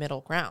for the middle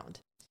ground.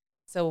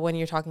 So when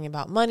you're talking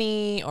about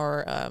money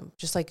or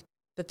just like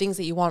the things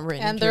that you want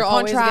written and into they're your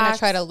always going to contracts,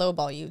 try to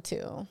lowball you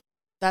too.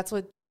 That's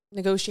what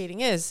negotiating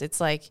is. It's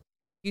like,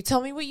 you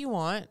tell me what you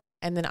want,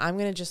 and then I'm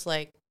going to just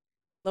like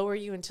lower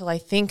you until I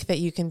think that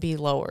you can be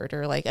lowered.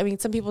 Or like, I mean,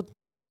 some people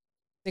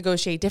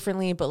negotiate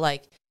differently, but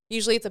like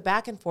usually it's a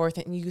back and forth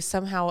and you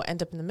somehow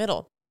end up in the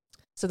middle.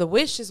 So the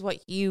wish is what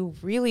you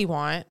really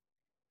want.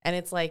 And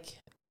it's like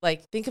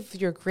think of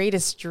your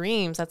greatest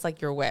dreams. That's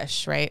like your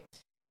wish, right?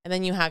 And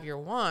then you have your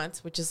want,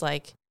 which is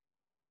like,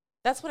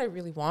 that's what I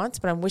really want,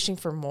 but I'm wishing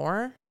for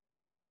more.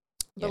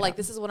 But like,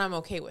 this is what I'm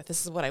okay with.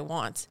 This is what I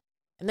want.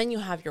 And then you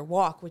have your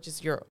walk, which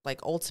is your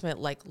like ultimate,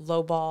 like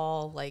low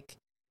ball, like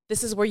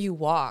this is where you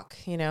walk,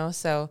 you know?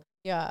 So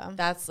yeah,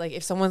 that's like,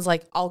 if someone's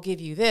like, I'll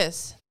give you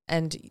this,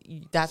 and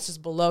that's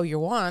just below your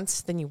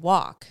wants, then you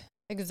walk.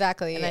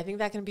 Exactly. And I think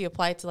that can be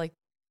applied to like,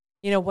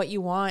 you know, what you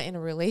want in a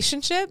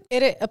relationship.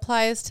 It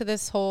applies to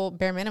this whole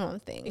bare minimum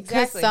thing.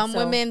 Exactly. Because some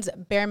women's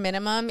bare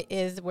minimum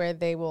is where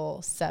they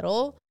will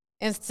settle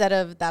instead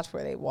of that's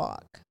where they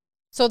walk.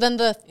 So then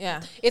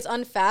it's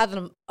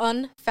unfathomable.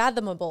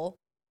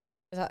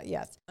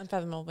 Yes.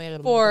 Unfathomable.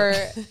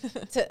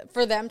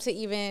 For them to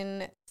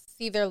even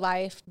see their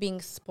life being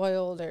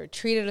spoiled or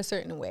treated a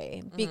certain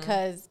way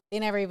because they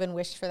never even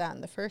wished for that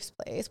in the first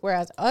place.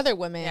 Whereas other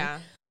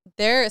women,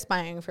 they're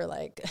aspiring for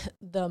like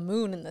the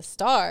moon and the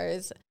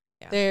stars.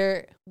 Yeah.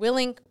 They're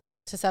willing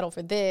to settle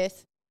for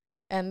this.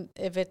 And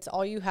if it's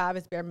all you have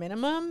is bare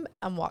minimum,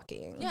 I'm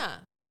walking. Yeah.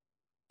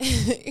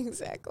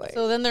 Exactly.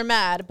 So then they're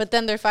mad, but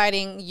then they're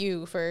fighting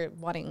you for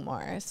wanting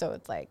more. So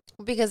it's like,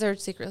 because they're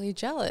secretly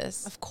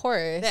jealous. Of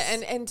course.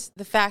 And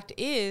the fact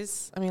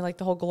is, I mean, like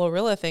the whole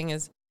Glorilla thing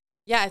is,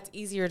 yeah, it's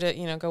easier to,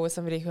 you know, go with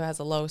somebody who has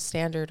a low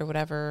standard or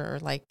whatever, or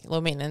like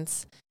low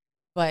maintenance.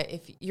 But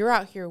if you're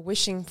out here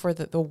wishing for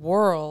the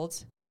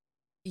world,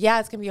 yeah,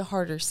 it's going to be a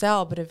harder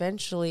sell, but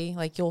eventually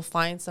like you'll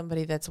find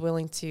somebody that's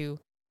willing to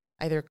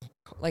either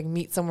like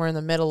meet somewhere in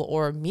the middle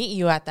or meet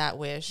you at that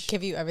wish.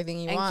 Give you everything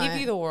you want. And give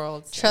you the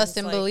world. Trust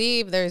and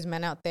believe there's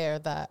men out there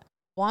that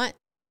want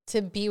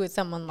to be with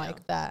someone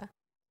like that.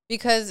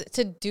 Because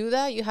to do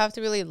that, you have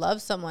to really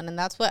love someone. And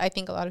that's what I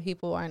think a lot of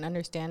people aren't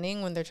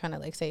understanding when they're trying to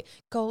like say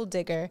gold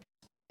digger.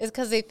 Is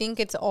because they think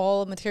it's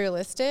all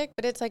materialistic.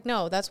 But it's like,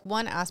 no, that's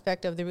one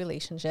aspect of the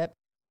relationship.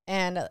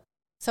 And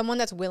someone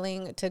that's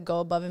willing to go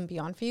above and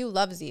beyond for you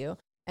loves you.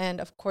 And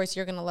of course,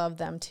 you're going to love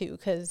them too.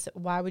 Because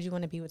why would you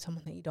want to be with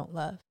someone that you don't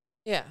love?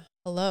 Yeah.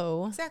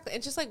 Hello. Exactly.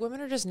 It's just like women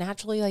are just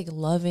naturally like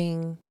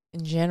loving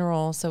in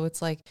general. So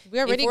it's like we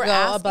already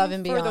go above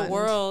and beyond for the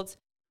world.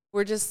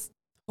 We're just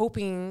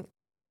hoping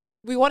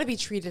we want to be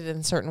treated in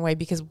a certain way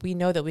because we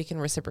know that we can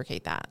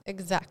reciprocate that.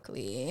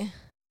 Exactly.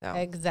 So,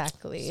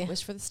 exactly. Just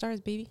wish for the stars,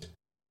 baby.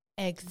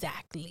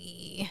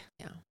 Exactly.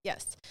 Yeah.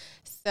 Yes.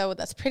 So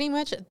that's pretty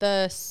much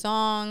the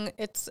song.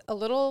 It's a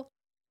little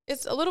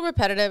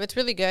repetitive. It's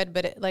really good,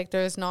 but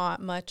there's not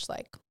much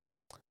like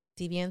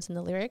deviance in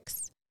the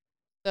lyrics.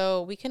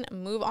 So we can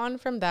move on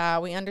from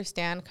that. We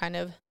understand kind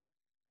of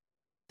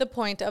the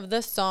point of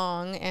the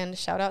song, and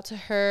shout out to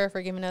her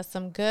for giving us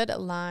some good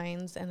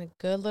lines and a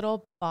good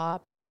little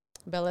bop.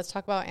 But let's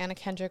talk about Anna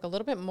Kendrick a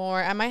little bit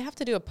more. I might have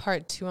to do a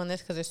part 2 on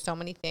this because there's so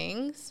many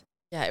things.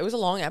 Yeah, it was a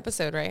long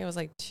episode, right? It was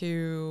like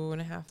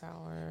 2.5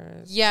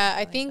 hours. Yeah,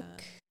 I think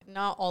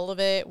not all of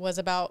it was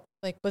about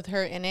like with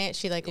her in it.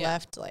 She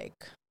left like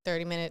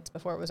 30 minutes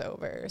before it was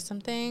over or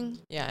something.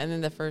 Yeah, and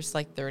then the first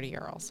like 30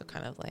 are also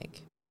kind of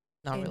like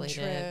not Intro.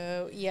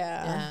 related.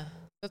 Yeah.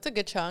 That's a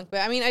good chunk. But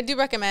I mean, I do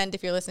recommend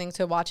if you're listening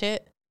to watch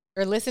it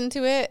or listen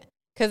to it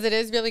because it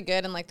is really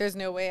good. And like, there's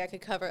no way I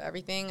could cover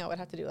everything. I would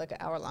have to do like an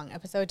hour-long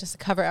episode just to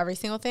cover every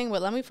single thing.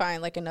 But let me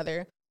find like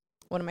another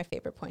one of my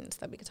favorite points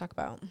that we could talk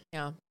about.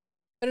 Yeah.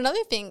 But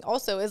another thing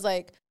also is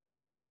like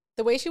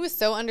the way she was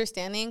so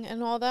understanding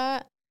and all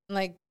that, and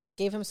like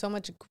gave him so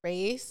much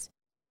grace.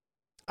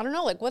 I don't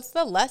know, like what's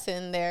the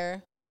lesson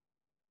there?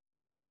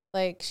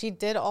 Like she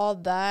did all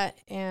that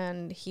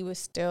and he was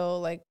still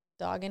like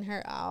dogging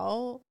her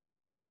out.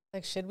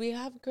 Like, should we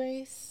have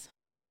grace?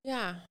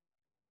 Yeah.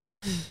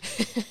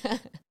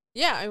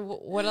 Yeah.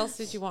 What else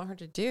did you want her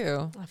to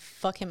do?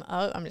 Fuck him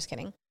up. I'm just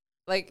kidding.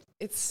 Like,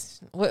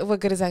 it's what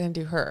good is that going to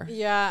do her?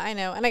 Yeah, I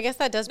know. And I guess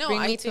that does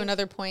bring me to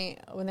another point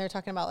when they're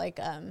talking about like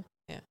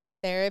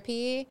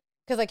therapy.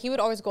 Because like he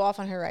would always go off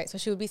on her, right? So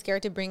she would be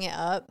scared to bring it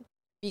up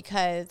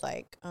because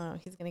like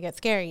he's going to get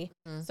scary.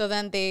 So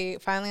then they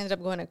finally ended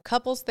up going to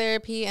couples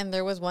therapy. And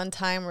there was one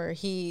time where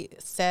he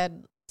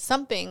said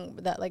something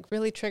that like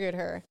really triggered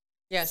her.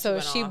 Yeah, so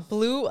she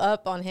blew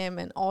up on him,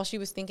 and all she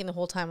was thinking the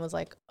whole time was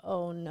like,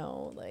 oh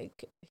no,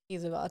 like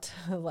he's about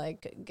to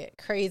like get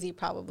crazy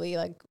probably,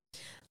 like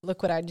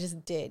look what I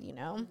just did, you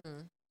know?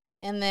 Mm-hmm.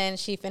 And then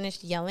she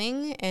finished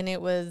yelling and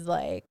it was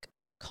like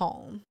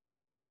calm.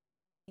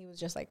 He was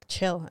just like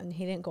chill and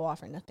he didn't go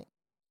off or nothing.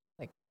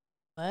 Like,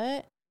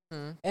 what?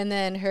 Mm-hmm. And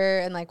then her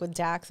and like with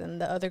Dax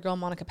and the other girl,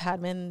 Monica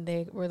Padman,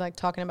 they were like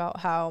talking about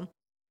how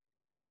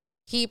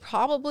he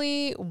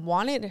probably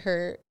wanted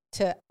her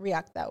to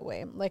react that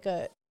way. Like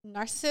a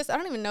narcissist. I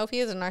don't even know if he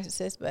is a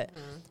narcissist, but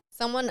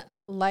someone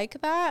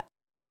like that,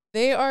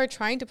 they are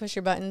trying to push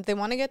your buttons. They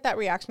want to get that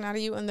reaction out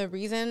of you. And the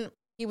reason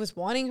he was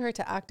wanting her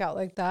to act out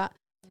like that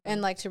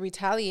and like to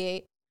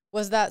retaliate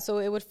was that so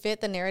it would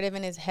fit the narrative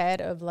in his head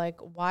of like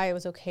why it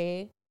was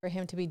okay for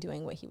him to be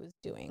doing what he was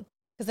doing.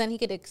 Because then he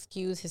could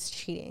excuse his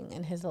cheating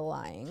and his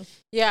lying.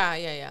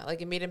 Yeah.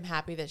 Like it made him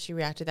happy that she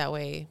reacted that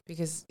way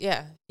because he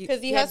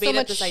has so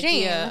much this shame.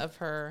 Idea of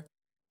her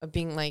of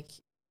being like,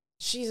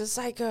 she's a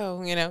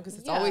psycho, you know, because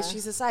it's always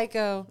she's a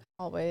psycho.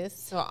 Always.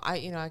 So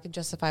I can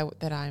justify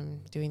that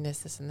I'm doing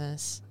this, and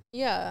this.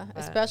 Yeah,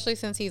 but especially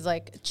since he's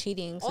like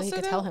cheating, so he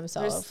could tell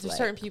himself. There's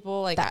certain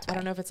people like I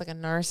don't know if it's like a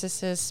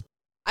narcissist.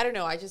 I don't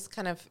know. I just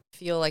kind of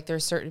feel like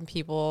there's certain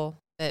people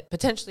that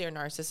potentially are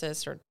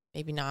narcissists or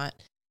maybe not,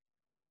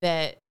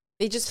 that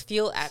they just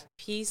feel at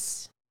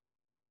peace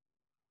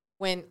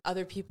when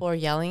other people are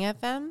yelling at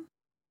them.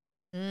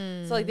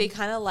 So like they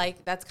kind of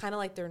like that's kind of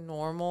like their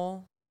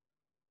normal.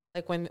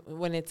 Like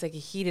when it's like a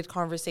heated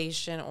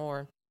conversation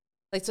or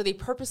like, so they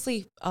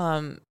purposely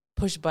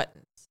push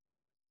buttons.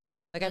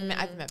 Like I've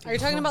met people. Are you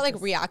talking about like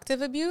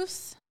reactive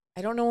abuse?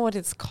 I don't know what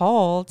it's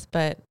called,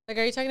 but like,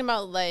 are you talking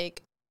about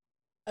like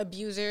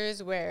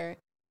abusers where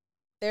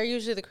they're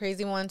usually the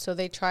crazy ones, so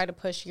they try to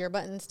push your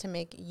buttons to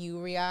make you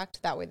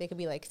react. That way they could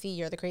be like, see,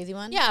 you're the crazy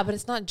one. Yeah, but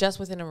it's not just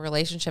within a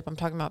relationship. I'm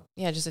talking about,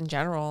 just in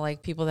general,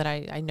 like people that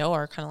I know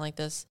are kind of like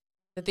this,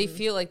 that they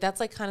feel like that's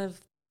like kind of,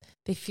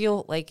 they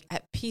feel like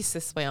at peace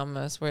this way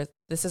almost, where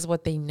this is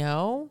what they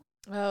know.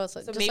 Oh,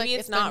 so maybe like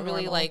it's not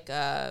really like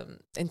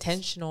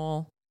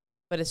intentional,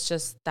 but it's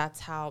just that's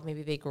how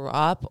maybe they grew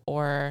up,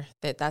 or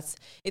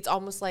it's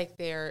almost like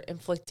they're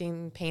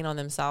inflicting pain on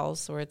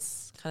themselves, or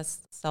it's kind of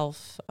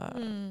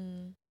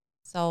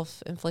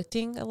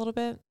self-inflicting a little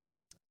bit.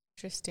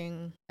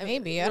 Interesting.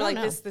 Maybe. I don't like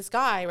know. This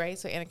guy, right?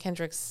 So Anna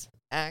Kendrick's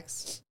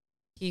ex,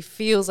 he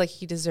feels like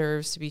he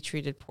deserves to be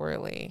treated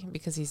poorly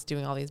because he's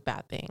doing all these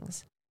bad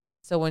things.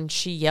 So when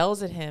she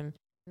yells at him,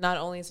 not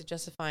only is it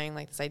justifying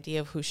like this idea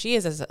of who she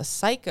is as a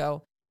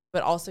psycho,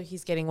 but also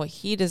he's getting what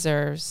he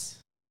deserves.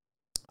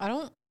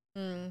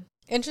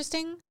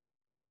 Interesting.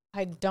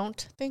 I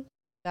don't think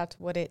that's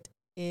what it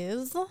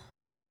is. I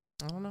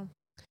don't know.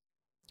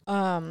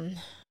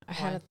 I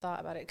had a thought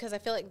about it because I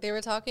feel like they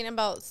were talking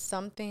about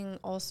something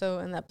also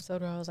in the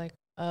episode where I was like,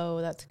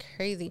 oh, that's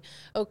crazy.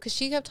 Oh, because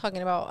she kept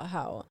talking about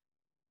how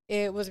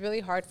it was really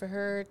hard for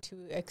her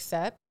to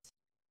accept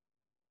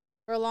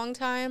for a long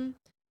time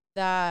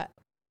that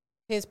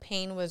his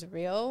pain was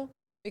real,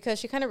 because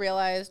she kind of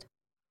realized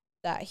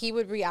that he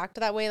would react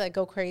that way, like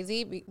go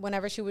crazy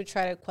whenever she would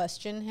try to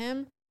question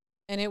him.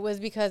 And it was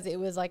because it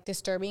was like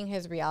disturbing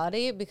his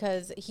reality,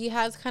 because he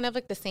has kind of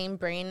like the same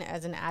brain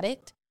as an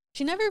addict.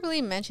 She never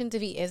really mentioned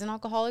if he is an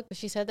alcoholic, but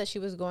she said that she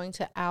was going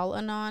to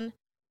Al-Anon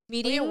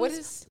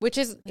meetings, which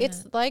is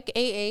it's like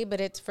AA,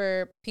 but it's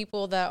for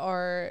people that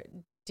are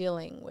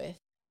dealing with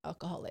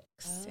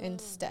alcoholics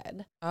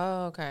instead.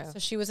 Oh, okay. So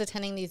she was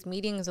attending these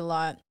meetings a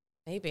lot.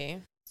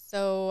 Maybe.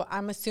 So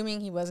I'm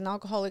assuming he was an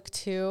alcoholic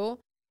too.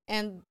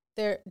 And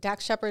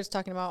Dax Shepard's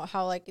talking about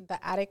how like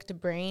the addict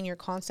brain, you're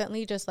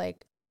constantly just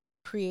like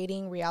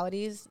creating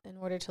realities in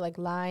order to like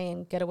lie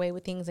and get away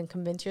with things and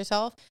convince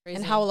yourself. Crazy.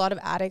 And how a lot of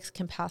addicts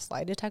can pass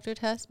lie detector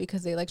tests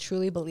because they like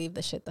truly believe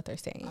the shit that they're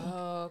saying.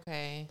 Oh,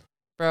 okay.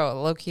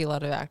 Bro, low-key, a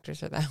lot of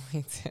actors are that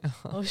way too.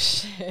 Oh,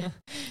 shit.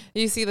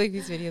 You see like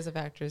these videos of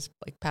actors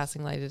like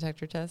passing lie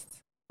detector tests?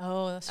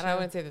 Oh, that's true. And I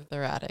wouldn't say that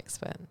they're addicts,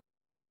 but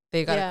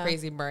they got a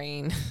crazy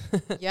brain.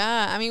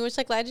 Yeah, I mean, which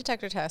like lie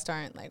detector tests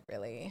aren't like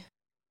really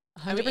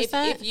 100%. I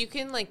mean, if you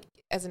can like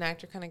as an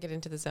actor kind of get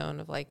into the zone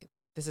of like,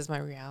 this is my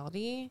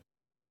reality,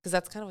 because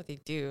that's kind of what they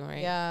do,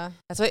 right? Yeah.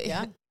 That's what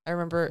I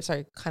remember.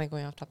 Sorry, kind of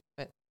going off topic,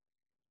 but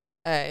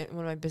in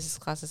one of my business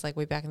classes, like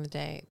way back in the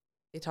day,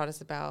 they taught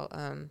us about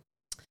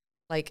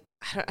like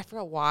I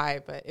forgot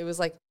why, but it was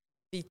like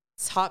the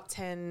top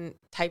 10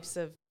 types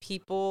of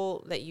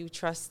people that you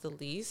trust the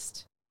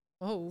least.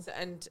 Oh,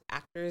 and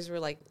actors were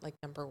like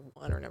number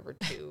 1 or number 2.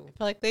 I feel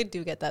like they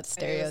do get that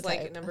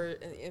stereotype. And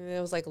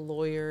it was like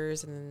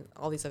lawyers and then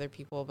all these other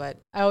people. But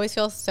I always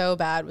feel so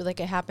bad with like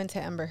it happened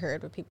to Amber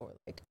Heard, where people were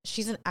like,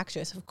 she's an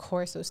actress, of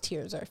course those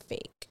tears are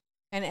fake.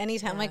 And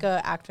anytime like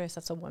a actress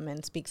that's a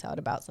woman speaks out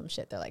about some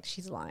shit, they're like,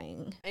 she's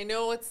lying. I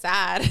know, it's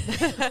sad.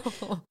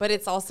 But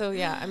it's also,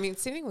 I mean,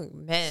 same thing with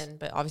men,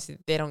 but obviously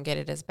they don't get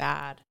it as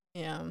bad.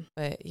 Yeah.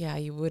 But yeah,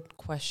 you would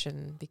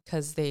question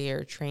because they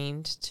are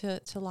trained to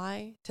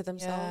lie to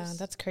themselves. Yeah,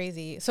 that's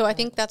crazy. So I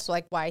think that's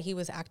like why he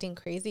was acting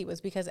crazy, was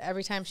because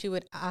every time she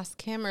would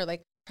ask him or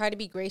like try to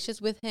be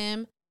gracious with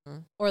him,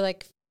 or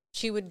like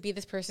she would be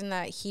this person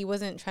that he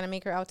wasn't trying to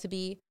make her out to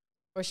be,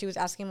 or she was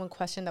asking him one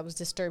question that was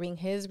disturbing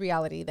his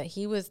reality that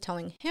he was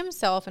telling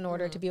himself in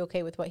order to be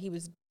okay with what he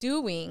was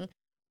doing,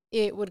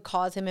 it would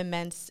cause him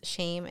immense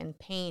shame and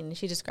pain.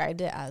 She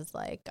described it as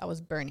like, I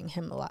was burning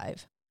him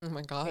alive. Oh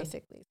my God.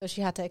 Basically. So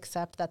she had to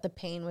accept that the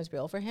pain was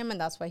real for him, and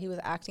that's why he was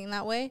acting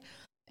that way.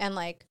 And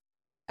like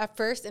at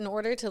first, in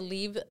order to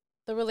leave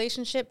the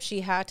relationship,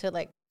 she had to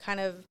like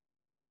kind of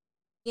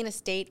be in a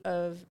state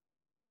of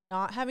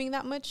not having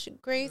that much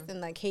grace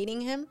and like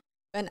hating him.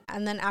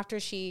 And then after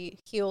she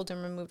healed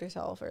and removed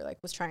herself, or like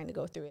was trying to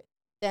go through it,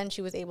 then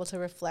she was able to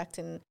reflect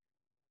and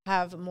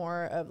have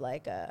more of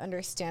like a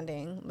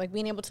understanding, like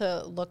being able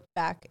to look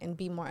back and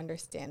be more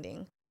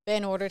understanding. But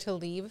in order to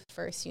leave,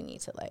 first you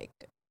need to like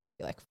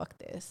be like, fuck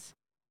this,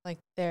 like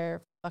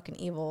they're fucking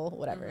evil,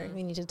 whatever.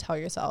 You need to tell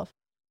yourself.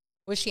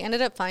 Which she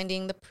ended up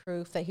finding the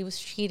proof that he was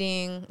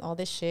cheating, all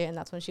this shit, and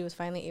that's when she was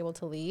finally able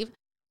to leave.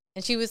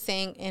 And she was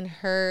saying in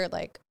her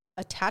like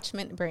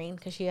attachment brain,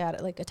 because she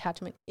had like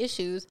attachment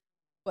issues,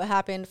 what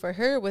happened for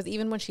her was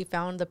even when she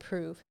found the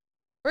proof,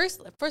 first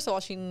of all,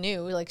 she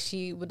knew like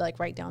she would like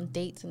write down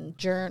dates and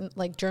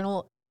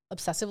journal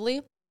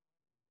obsessively.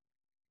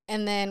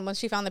 And then once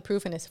she found the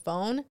proof in his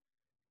phone,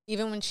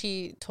 even when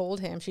she told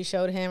him, she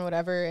showed him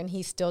whatever, and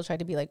he still tried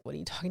to be like, what are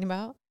you talking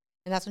about?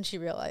 And that's when she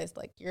realized,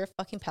 like, you're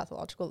fucking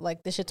pathological.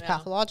 Like, this shit's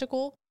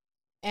pathological.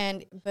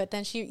 But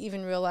then she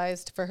even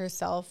realized for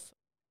herself,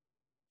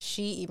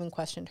 she even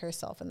questioned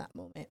herself in that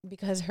moment,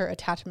 because her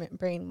attachment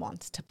brain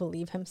wants to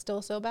believe him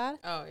still so bad.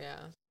 Oh, yeah.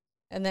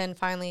 And then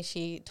finally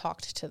she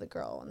talked to the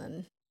girl, and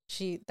then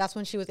that's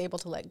when she was able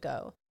to let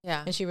go.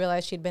 Yeah. And she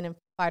realized she'd been in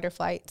fight or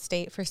flight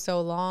state for so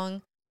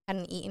long,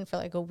 hadn't eaten for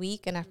like a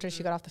week. And after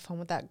she got off the phone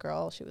with that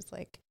girl, she was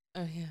like,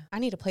 oh yeah, I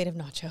need a plate of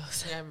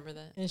nachos. Yeah, I remember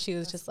that. And she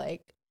was just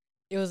like,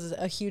 it was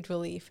a huge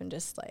relief and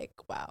just like,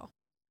 wow.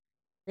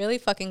 Really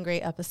fucking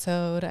great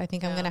episode. I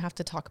think I'm going to have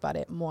to talk about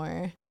it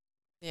more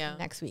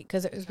next week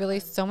because there's really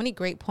so many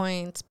great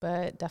points,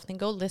 but definitely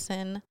go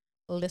listen,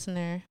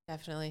 listener.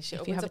 Definitely. She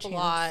opens up a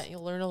lot.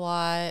 You'll learn a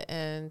lot.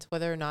 And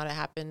whether or not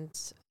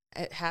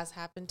it has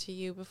happened to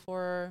you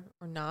before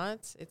or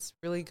not, it's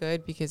really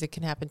good because it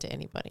can happen to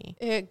anybody.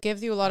 It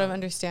gives you a lot of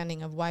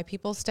understanding of why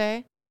people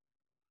stay.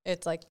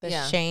 It's like the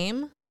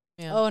shame.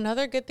 Yeah. Oh,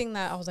 another good thing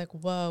that I was like,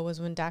 whoa, was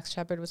when Dax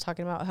Shepard was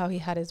talking about how he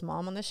had his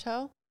mom on the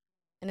show.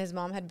 And his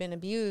mom had been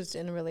abused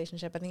in a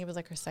relationship. I think it was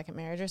like her second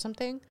marriage or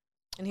something.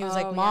 And he was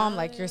like, Mom,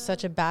 like, you're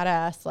such a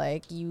badass.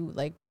 Like, you,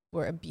 like,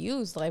 were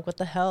abused. Like, what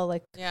the hell?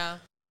 Like,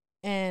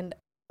 and,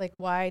 like,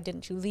 why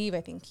didn't you leave?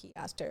 I think he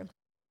asked her.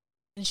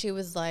 And she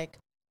was like,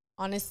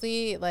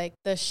 honestly, like,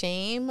 the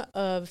shame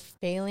of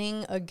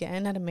failing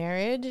again at a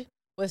marriage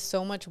was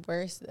so much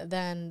worse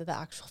than the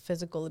actual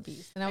physical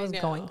abuse. And I was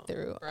going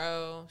through.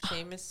 Bro,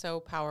 shame is so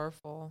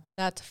powerful.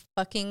 That's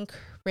fucking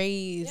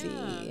crazy.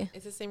 Yeah.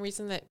 It's the same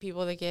reason that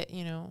people that get,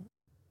 you know,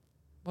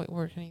 what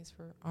word can I use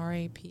for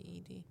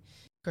RAPED?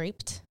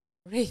 Raped.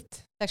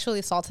 Sexually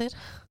assaulted.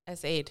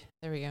 SA'd.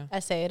 There we go.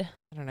 SA'd.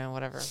 I don't know,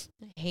 whatever.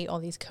 I hate all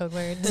these code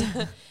words.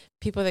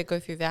 People that go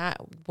through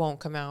that won't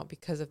come out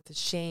because of the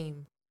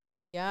shame.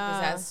 Yeah.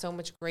 Because that's so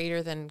much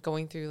greater than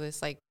going through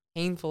this, like,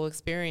 painful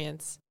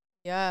experience.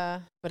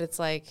 Yeah. But it's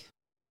like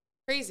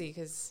crazy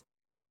because,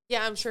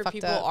 I'm sure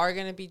people are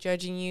going to be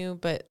judging you,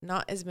 but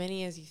not as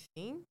many as you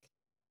think,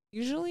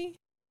 usually.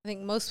 I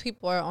think most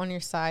people are on your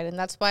side. And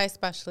that's why,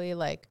 especially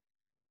like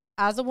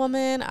as a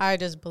woman, I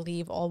just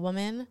believe all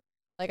women.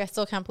 Like, I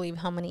still can't believe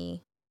how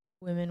many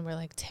women were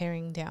like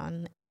tearing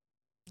down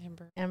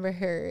Amber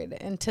Heard.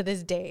 And to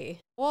this day.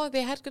 Well,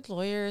 they had good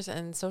lawyers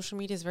and social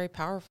media is very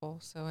powerful.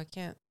 So I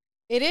can't.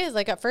 It is.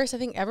 Like, at first, I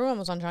think everyone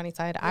was on Johnny's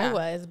side. Yeah. I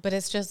was. But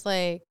it's just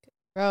like,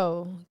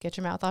 bro, get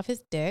your mouth off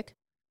his dick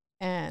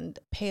and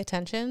pay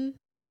attention.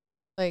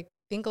 Like,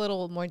 think a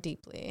little more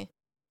deeply.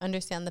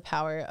 Understand the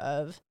power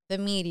of the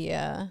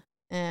media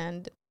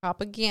and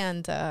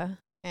propaganda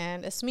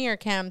and a smear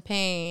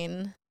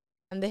campaign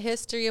and the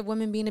history of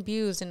women being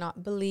abused and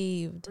not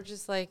believed. Or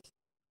just like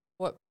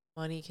what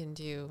money can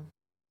do,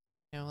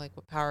 you know, like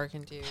what power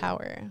can do.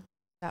 Power,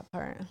 that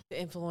part. The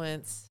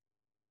influence.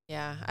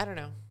 Yeah, I don't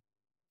know.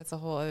 That's a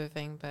whole other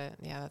thing, but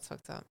yeah, that's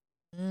fucked up.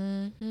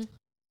 Mm-hmm.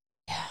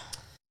 Yeah.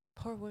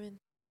 Poor women.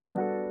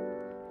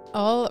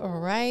 All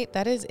right.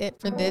 That is it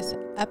for this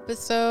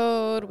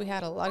episode. We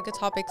had a lot of good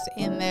topics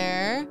in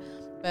there,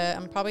 but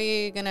I'm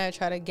probably going to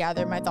try to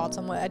gather my thoughts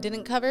on what I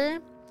didn't cover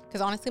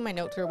because honestly, my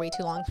notes were way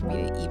too long for me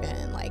to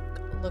even like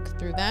look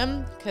through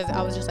them because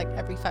I was just like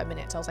every 5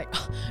 minutes, I was like,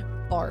 oh,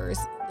 bars.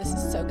 This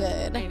is so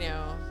good. I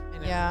know.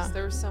 Yeah.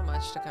 There was so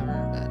much to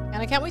cover. But. And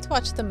I can't wait to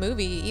watch the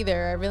movie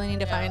either. I really need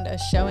to find a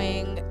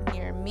showing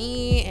near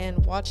me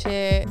and watch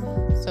it.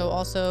 So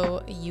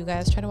also you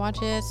guys try to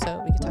watch it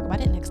so we can talk about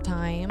it next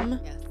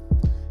time. Yes.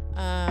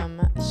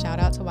 Shout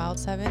out to Wild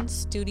 7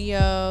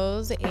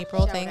 Studios.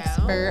 April, thanks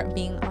for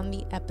being on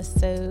the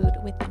episode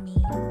with me.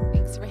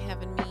 Thanks for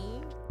having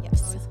me.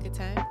 Yes. Always a good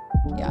time.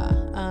 Yeah.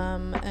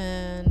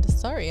 And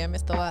sorry I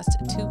missed the last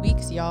 2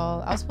 weeks,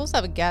 y'all. I was supposed to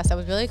have a guest I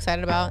was really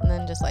excited about, and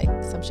then just like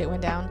some shit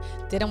went down.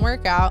 Didn't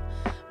work out.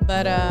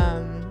 But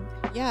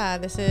yeah,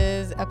 this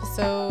is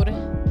episode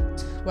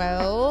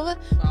 12.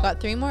 Got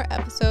 3 more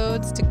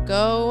episodes to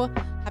go.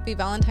 Happy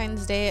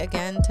Valentine's Day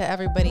again to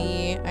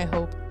everybody. I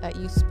hope that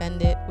you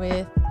spend it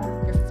with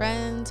your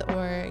friends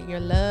or your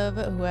love,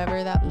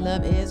 whoever that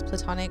love is,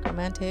 platonic,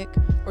 romantic,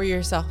 or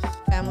yourself,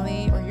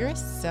 family, or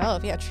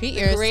yourself. Yeah, treat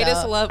yourself.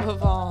 Greatest love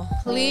of all.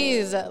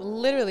 Please,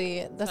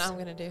 literally. That's what I'm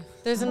gonna do.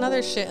 There's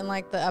another shit in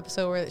like the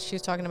episode where she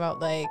was talking about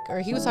like, or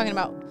he was talking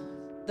about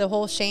the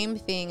whole shame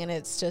thing, and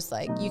it's just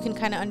like you can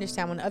kind of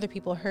understand when other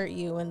people hurt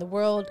you and the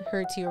world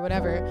hurts you or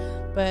whatever,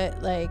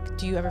 but like,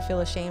 do you ever feel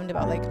ashamed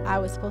about like, I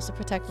was supposed to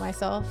protect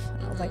myself?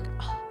 And I was like,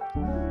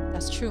 oh,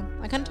 that's true.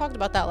 I kind of talked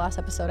about that last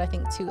episode, I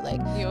think, too. Like,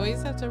 you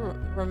always have to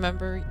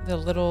remember the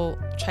little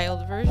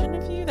child version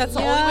of you. That's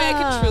the only way I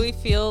can truly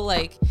feel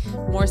like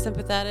more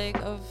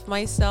sympathetic of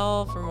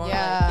myself, or more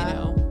like, you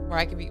know, where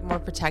I can be more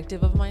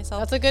protective of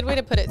myself. That's a good way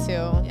to put it too.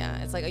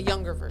 Yeah, it's like a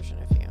younger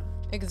version of you.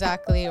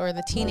 Exactly. Or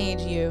the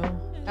teenage you.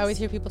 I always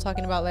hear people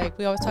talking about like,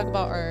 we always talk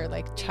about our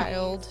like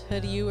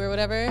childhood you or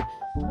whatever,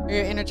 or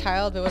your inner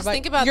child, but what about,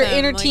 think about your them,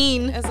 inner like,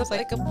 teen as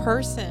like a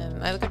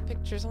person? I look at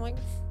pictures, I'm like,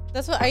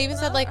 that's what I even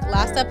said like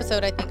last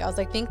episode. I think I was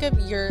like, think of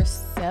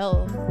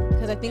yourself,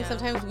 because I think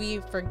sometimes we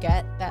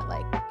forget that,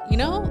 like, you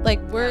know,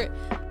 like we're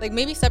like,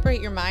 maybe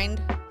separate your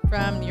mind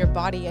from your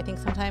body. I think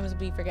sometimes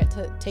we forget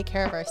to take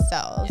care of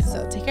ourselves.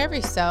 So take care of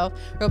yourself,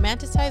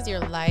 romanticize your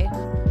life.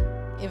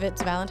 If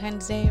it's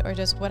Valentine's Day or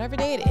just whatever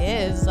day it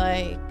is,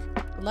 like,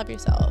 love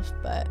yourself.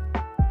 But,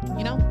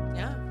 you know?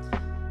 Yeah.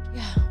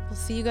 We'll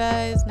see you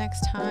guys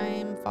next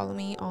time. Follow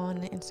me on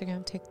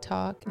Instagram,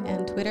 TikTok,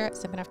 and Twitter at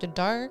Sippin' After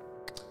Dark.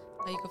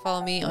 You can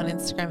follow me on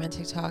Instagram and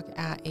TikTok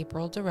at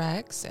April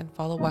Directs, and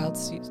follow Wild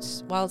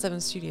 7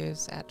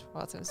 Studios at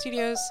Wild 7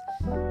 Studios.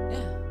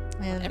 Yeah.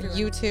 And everywhere.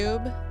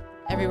 YouTube.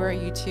 Everywhere,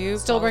 YouTube.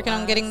 Still working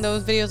on getting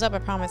those videos up, I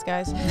promise,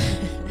 guys.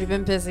 We've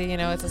been busy. You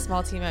know, it's a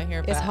small team out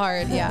here. It's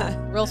hard, yeah.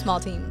 Real small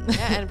team.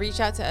 Yeah, and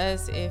reach out to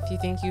us if you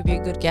think you'd be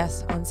a good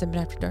guest on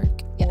Sippin' After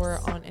Dark or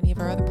on any of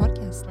our other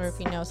podcasts. Or if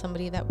you know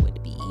somebody that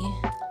would be.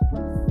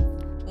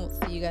 We'll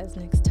see you guys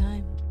next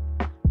time.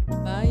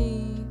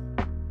 Bye.